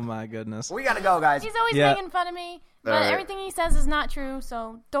 Oh my goodness. We gotta go, guys. He's always making fun of me, but everything he says is not true.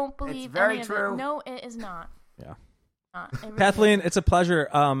 So don't believe. It's very any true. Of it. No, it is not. Yeah. Really Kathleen, it's a pleasure.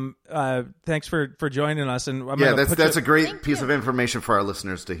 Thanks for joining us. And that's a great piece of information for our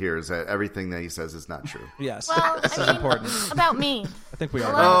listeners to hear. Is that everything that he says is not true? Yes, well, this is important. About me. I think we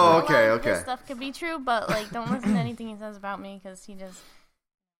are. Okay. This stuff could be true, but don't listen to anything he says about me because he just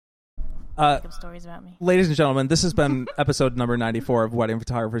make up stories about me. Ladies and gentlemen, this has been episode number 94 of Wedding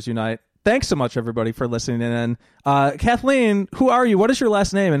Photographers Unite. thanks so much, everybody, for listening in. Kathleen, who are you? What is your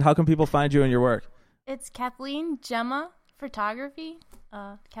last name, and how can people find you and your work? It's Kathleen Gemma Photography.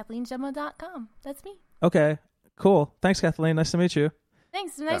 KathleenGemma.com. That's me. Okay, cool. Thanks, Kathleen. Nice to meet you.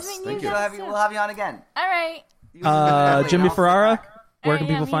 Thanks. Nice meeting thank you you. guys. We'll have you on again. All right. Jimmy Ferrara, where All can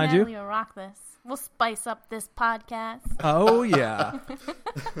right, people me find and you? Natalie will rock this. We'll spice up this podcast. Oh, yeah.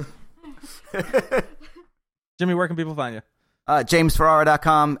 Jimmy, where can people find you?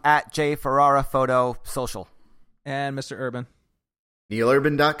 JamesFerrara.com, at JFerraraPhoto social. And Mr. Urban.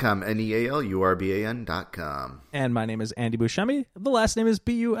 NeilUrban.com, NeilUrban.com. And my name is Andy Buscemi. The last name is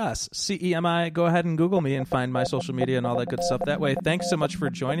Buscemi. Go ahead and Google me and find my social media and all that good stuff that way. Thanks so much for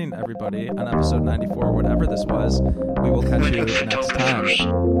joining everybody on episode 94, whatever this was. We will catch you Wedding next time.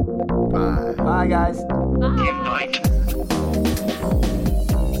 photographers. Bye. Bye, guys. Bye. Invite.